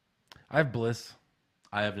 I have Bliss.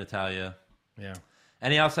 I have Natalia. Yeah.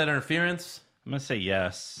 Any outside interference? I'm going to say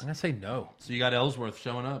yes. I'm going to say no. So you got Ellsworth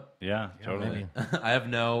showing up. Yeah, totally. maybe. I have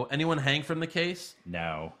no. Anyone hang from the case?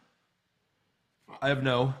 No. I have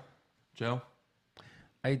no. Joe?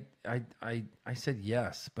 I said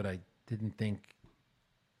yes, but I didn't think.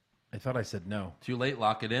 I thought I said no. Too late,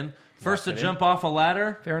 lock it in. First it to in. jump off a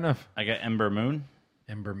ladder? Fair enough. I got Ember Moon.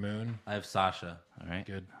 Ember Moon. I have Sasha. All right.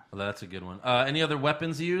 Good. Well, that's a good one. Any other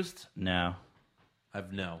weapons used? No. I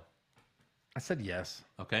have no. I said yes.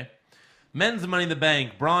 Okay. Men's Money in the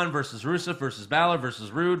Bank. Braun versus Rusev versus Balor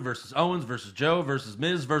versus Rude versus Owens versus Joe versus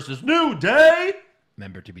Miz versus New Day.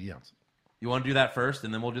 Member to be announced. You want to do that first,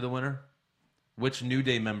 and then we'll do the winner? Which New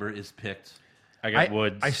Day member is picked? I got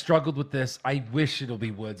Woods. I struggled with this. I wish it'll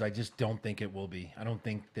be Woods. I just don't think it will be. I don't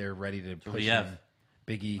think they're ready to push do you have? in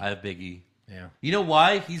Big E. I have Big E. Yeah. You know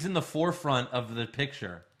why? He's in the forefront of the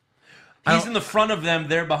picture. He's in the front of them.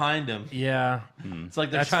 They're behind him. Yeah. It's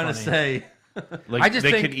like they're That's trying to funny. say, Like I just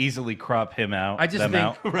they think- could easily crop him out. I just them think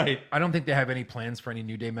out. right. I don't think they have any plans for any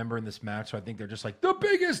New Day member in this match, so I think they're just like the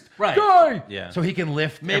biggest Right. guy. Yeah. So he can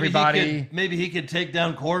lift Maybe everybody. maybe he could take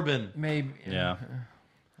down Corbin. Maybe. Yeah.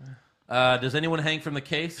 Does anyone hang from the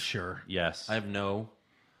case? Sure. Yes. I have no.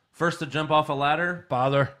 First to jump off a ladder.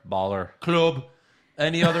 Bother. Baller. Club.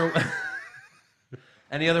 Any other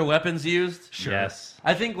any other weapons used? Sure. Yes.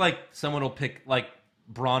 I think like someone will pick like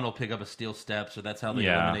Braun will pick up a steel step, so that's how they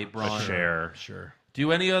Yeah. eliminate Braun. Sure. Sure. Do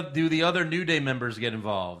the other New Day members get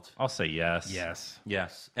involved? I'll say yes. Yes.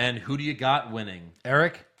 Yes. And who do you got winning?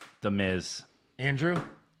 Eric, The Miz. Andrew.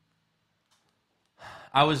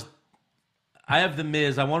 I have the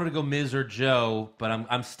Miz. I wanted to go Miz or Joe, but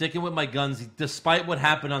I'm sticking with my guns. Despite what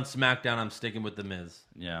happened on SmackDown, I'm sticking with the Miz.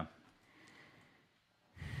 Yeah.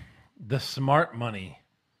 The smart money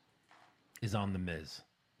is on the Miz.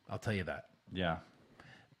 I'll tell you that. Yeah.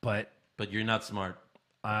 But But you're not smart.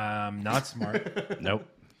 I'm not smart, Nope.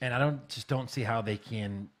 and I don't see how they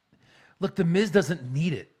can. Look, the Miz doesn't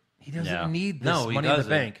need it. He doesn't Yeah. need this No, he money in the doesn't.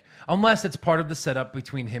 bank unless it's part of the setup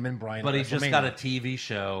between him and Bryan. But at he just WrestleMania. got a TV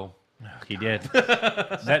show. He did.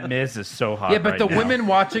 That Miz is so hot. Yeah, but right the now. women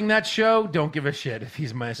watching that show don't give a shit if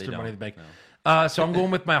he's Master don't, Money in the Bank. So I'm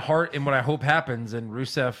going with my heart and what I hope happens. And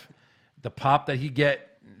Rusev, the pop that he'll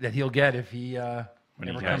get if he never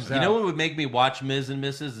he comes does. out. You know what would make me watch Miz and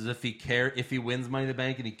Mrs. is if he wins Money in the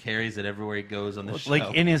Bank and he carries it everywhere he goes on the show.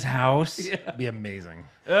 like in his house. It'd be amazing.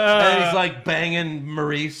 And he's like banging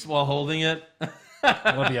Maurice while holding it.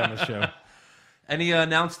 I'll be on the show. Any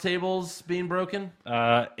announce tables being broken?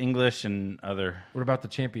 English and other. What about the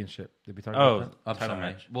championship? Did we talk Oh, about I'm title sorry.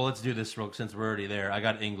 match. Well, let's do this since we're already there. I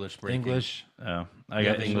got English that? breaking. English. Oh, I You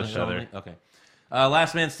got have English other. only? Okay.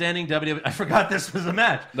 Last man standing. WWE. I forgot this was a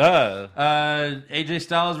match. AJ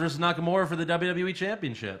Styles versus Nakamura for the WWE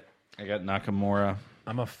Championship. I got Nakamura.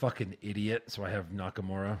 I'm a fucking idiot, so I have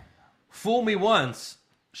Nakamura. Fool me once,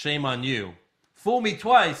 shame on you. Fool me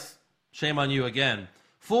twice, shame on you again.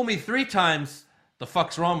 Fool me 3 times, the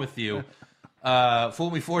fuck's wrong with you?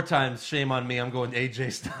 Fool me 4 times, shame on me. I'm going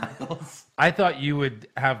AJ Styles. I thought you would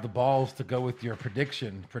have the balls to go with your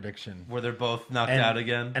prediction. Where they're both knocked And- out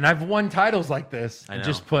again. And I've won titles like this and know.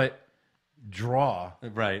 just put draw.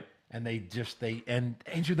 Right. And and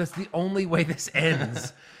Andrew, that's the only way this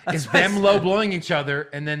ends is them low blowing each other,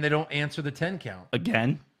 and then they don't answer the 10 count.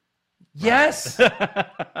 Again? Yes.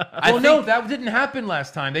 No, that didn't happen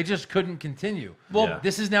last time. They just couldn't continue. Well, Yeah.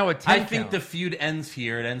 this is now a 10 I think count. the feud ends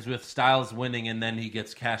here. It ends with Styles winning, and then he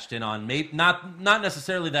gets cashed in on. Maybe not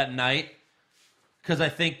necessarily that night, because I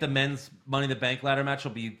think the men's Money in the Bank ladder match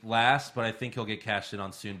will be last, but I think he'll get cashed in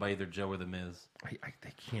on soon by either Joe or The Miz.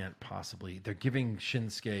 They can't possibly. They're giving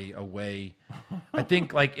Shinsuke away. I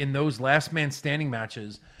think, like in those last man standing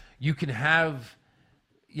matches, you can have,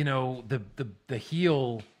 the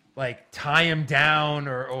heel like tie him down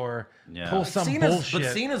or Yeah. pull some Cena's, bullshit.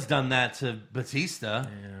 But Cena's done that to Batista,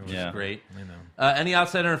 which Yeah. is great. I know. Any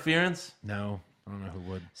outside interference? No, I don't know who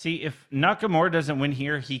would See, if Nakamura doesn't win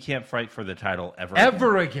here, he can't fight for the title ever.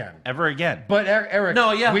 ever again. Ever again. But Eric,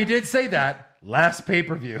 No, yeah. we did say that last pay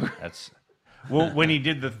per view. That's well, when he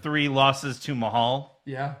did the 3 losses to Mahal,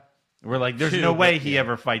 Yeah. we're like, there's 2, no way but he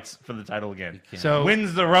ever fights for the title again. So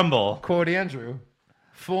Wins the Rumble. quote Andrew,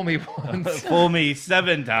 fool me once. Fool me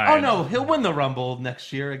 7 times. Oh no, he'll win the Rumble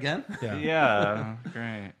next year again. Yeah. Yeah,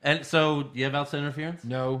 great. And so, do you have outside interference?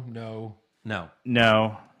 No. No.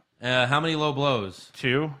 No. How many low blows?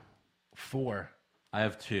 2? 4. I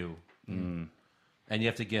have 2. And you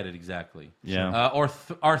have to get it exactly. Yeah.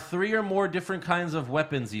 Are 3 or more different kinds of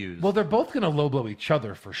weapons used? Well, they're both going to low blow each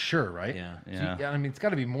other for sure, right? yeah. Yeah. I mean, it's got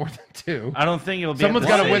to be more than 2. I don't think it'll be. Someone's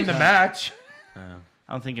got got to win the match.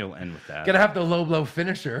 I don't think it'll end with that. Got to have the low blow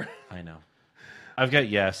finisher. I know. I've got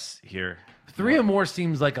yes here. 3 or more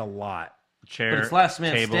seems like a lot. Chair. But it's last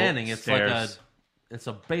man table, standing. It's stairs. it's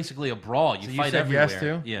basically a brawl. You So you fight said everywhere. yes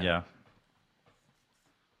to? Yeah. Yeah.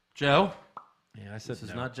 Joe, Yeah, I said this is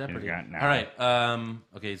no. not Jeopardy. got no. All right.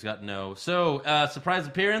 Okay, he's got no. So, surprise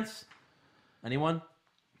appearance. Anyone?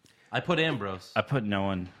 I put Ambrose. I put no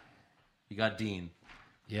one. You got Dean.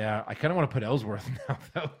 Yeah, I kind of want to put Ellsworth now,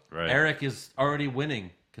 though. Right. Eric is already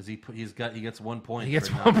winning because he gets 1 point. He gets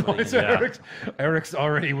for not 1 putting point. So him. Eric's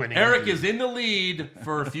already winning. Eric is in the lead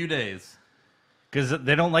for a few days. Because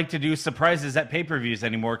they don't like to do surprises at pay-per-views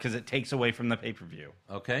anymore because it takes away from the pay-per-view.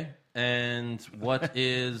 Okay. And what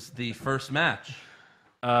is the first match?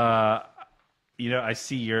 I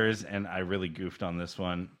see yours, and I really goofed on this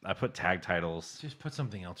one. I put tag titles. Just put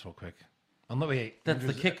something else real quick. Wait, That's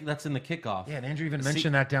the kick. That's in the kickoff. Yeah, and Andrew even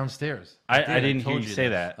mentioned that downstairs. I didn't hear told you say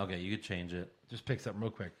this. that. Okay, you could change it. Just pick something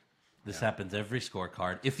real quick. This happens every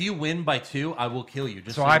scorecard. If you win by 2, I will kill you.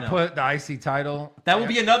 Just So so I you know. put the IC title. That will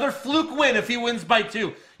be another fluke win if he wins by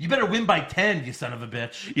 2. You better win by 10, you son of a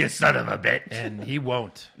bitch. You son of a bitch. And he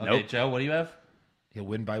won't. Okay, Nope. Joe, what do you have? He'll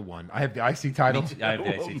win by 1. I have the IC title. I have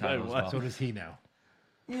the IC title as well. So does he now.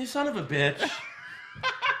 You son of a bitch.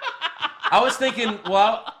 I was thinking,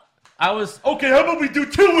 okay, how about we do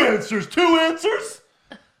 2 answers? 2 answers?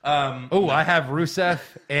 Oh, I have Rusev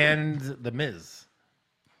and The Miz.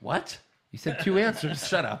 What? You said 2 answers.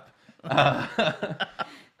 Shut up.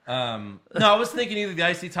 No, I was thinking either the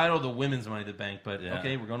IC title or the women's Money in the Bank, but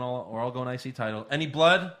okay, we're all going IC title. Any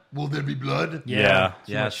blood? Will there be blood? Yeah. Too much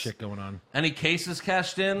Yes. shit going on. Any cases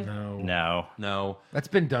cashed in? No. No. That's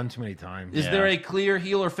been done too many times. Is there a clear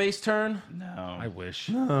heel or face turn? No. I wish.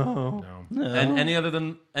 And any other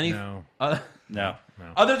than any? No. No.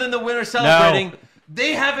 Other than the winner celebrating,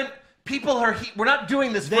 they haven't. People are. We're not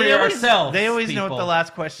doing this for ourselves. They always know people. what the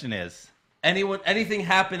last question is. Anything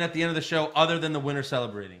happen at the end of the show other than the winner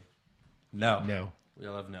celebrating? No. No. We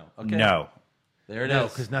all have no. Okay. No. There it is. No,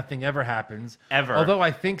 because nothing ever happens. Ever. Although I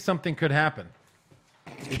think something could happen.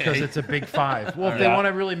 Because it's a big 5. Well, if they want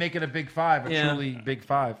to really make it a big 5, a truly big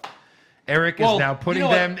 5. Eric is now putting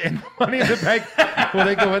them in Money in the Bank. Will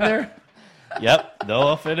they go in there? Yep. They'll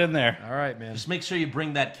all fit in there. All right, man. Just make sure you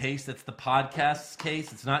bring that case. That's the podcast's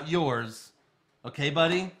case. It's not yours. Okay,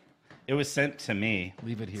 buddy? It was sent to me.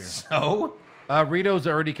 Leave it here. So? Rito's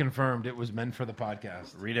already confirmed it was meant for the podcast.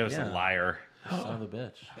 Rito's a liar. Son of a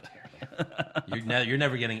bitch. You're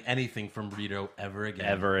never getting anything from Rito ever again.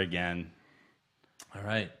 Ever again. All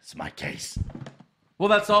right. It's my case. Well,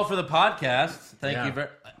 that's all for the podcast. Thank Yeah. you very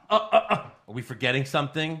Are we forgetting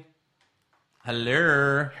something?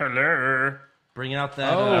 Hello. Hello. Bring out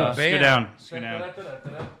that. Scoot down. Scoot down.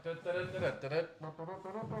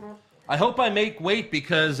 I hope I make weight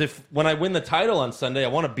because when I win the title on Sunday, I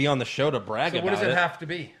want to be on the show to brag So about what does it have to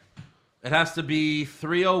be? It has to be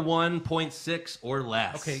 301.6 or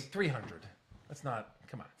less. Okay, 300. That's not.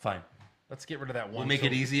 Come on. Fine. Let's get rid of that one. We'll make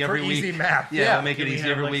it easy for every week. Easy math. Yeah, we'll make it Can we easy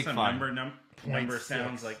have, every like, week. some Fine. number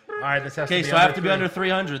sounds like. All right, this has to Okay, be so I have under to be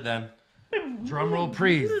 3. under 300 then. Drum roll,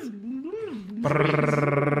 please.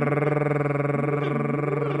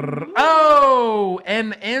 Oh,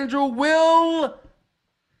 and Andrew will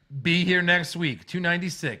be here next week.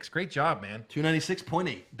 296. Great job, man.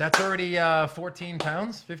 296.8. That's already 14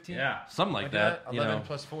 pounds? 15? Yeah. Something like that. 11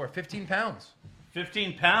 plus 4. 15 pounds.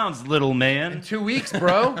 15 pounds, little man. In 2 weeks,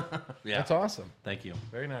 bro. Yeah. That's awesome. Thank you.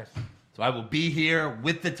 Very nice. So I will be here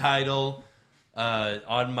with the title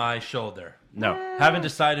on my shoulder. No. Haven't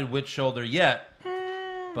decided which shoulder yet,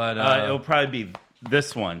 but It'll probably be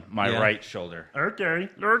this one, my Yeah. right shoulder. Okay.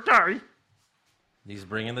 He's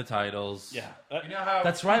bringing the titles. Yeah. You know how...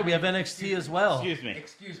 That's right. We have NXT as well. Excuse me.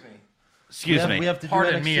 Excuse me. Excuse me. We have to do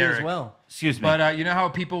Pardon NXT me, as Eric. well. Excuse me. But you know how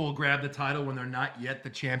people will grab the title when they're not yet the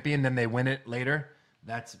champion, then they win it later?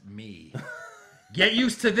 That's me. Get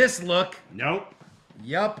used to this look. Nope.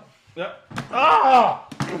 Yup. Ah!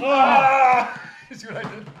 Ah! See what I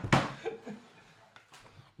did?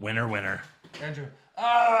 Winner, winner. Andrew.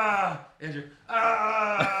 Andrew.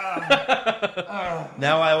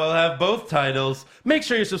 Now I will have both titles. Make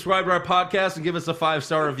sure you subscribe to our podcast and give us a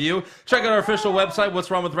 5-star review. Check out our official website,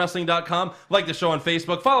 what'swrongwithwrestling.com. Like the show on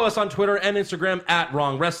Facebook. Follow us on Twitter and Instagram at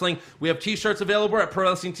Wrong Wrestling. We have t-shirts available at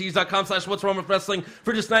prowrestlingtees.com/what'swrongwithwrestling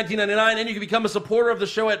for just $19.99. And you can become a supporter of the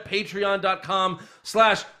show at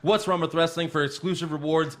patreon.com/what'swrongwithwrestling for exclusive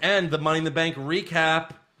rewards and the Money in the Bank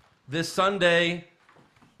recap this Sunday.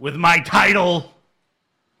 With my title.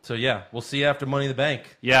 So yeah, we'll see you after Money in the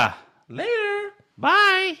Bank. Yeah. Later.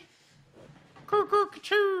 Bye.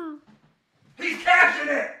 He's cashing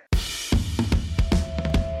it!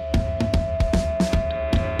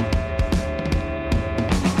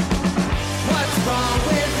 What's wrong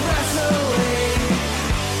with wrestling?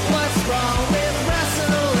 What's wrong with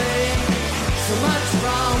wrestling? So much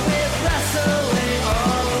wrong with wrestling. Oh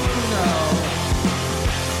no.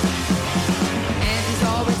 And he's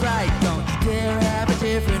always right. Don't you dare have a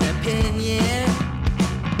different opinion.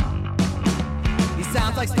 He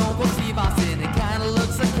sounds like Stone Cold Steve Austin. It kinda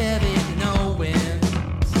looks like Kevin Owens.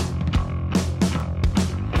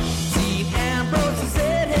 Dean Ambrose is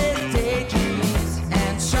in his daydreams,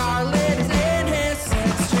 and Charlotte is in his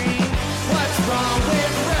sex dream. What's wrong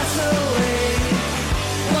with wrestling?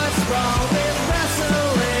 What's wrong with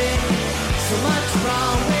wrestling? So much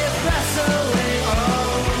wrong with wrestling.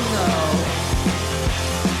 Oh no.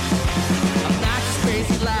 Obnoxious,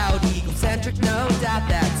 crazy, loud, egocentric, no doubt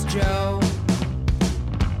that's Joe.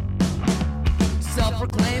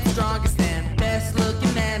 strongest and best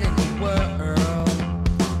looking man in the world.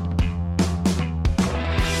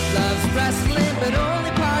 Loves wrestling, but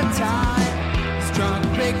only part-time. Strong,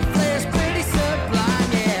 big Flair's pretty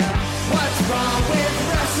sublime, yeah. What's wrong with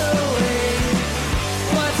wrestling?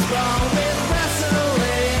 What's wrong with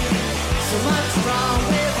wrestling? So much wrong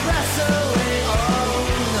with wrestling, oh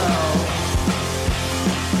no.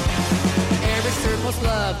 Every circle's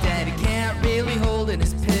love that he can't really hold in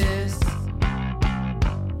his piss.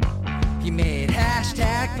 He made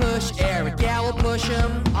hashtag push Eric Gallo push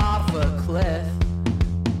him off a cliff.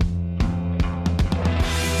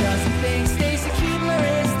 Doesn't think Stacy Keibler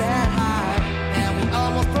is that high, and we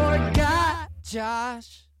almost forgot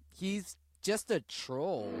Josh. He's just a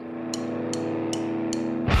troll.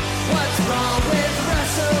 What's wrong with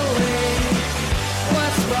wrestling?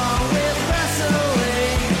 What's wrong with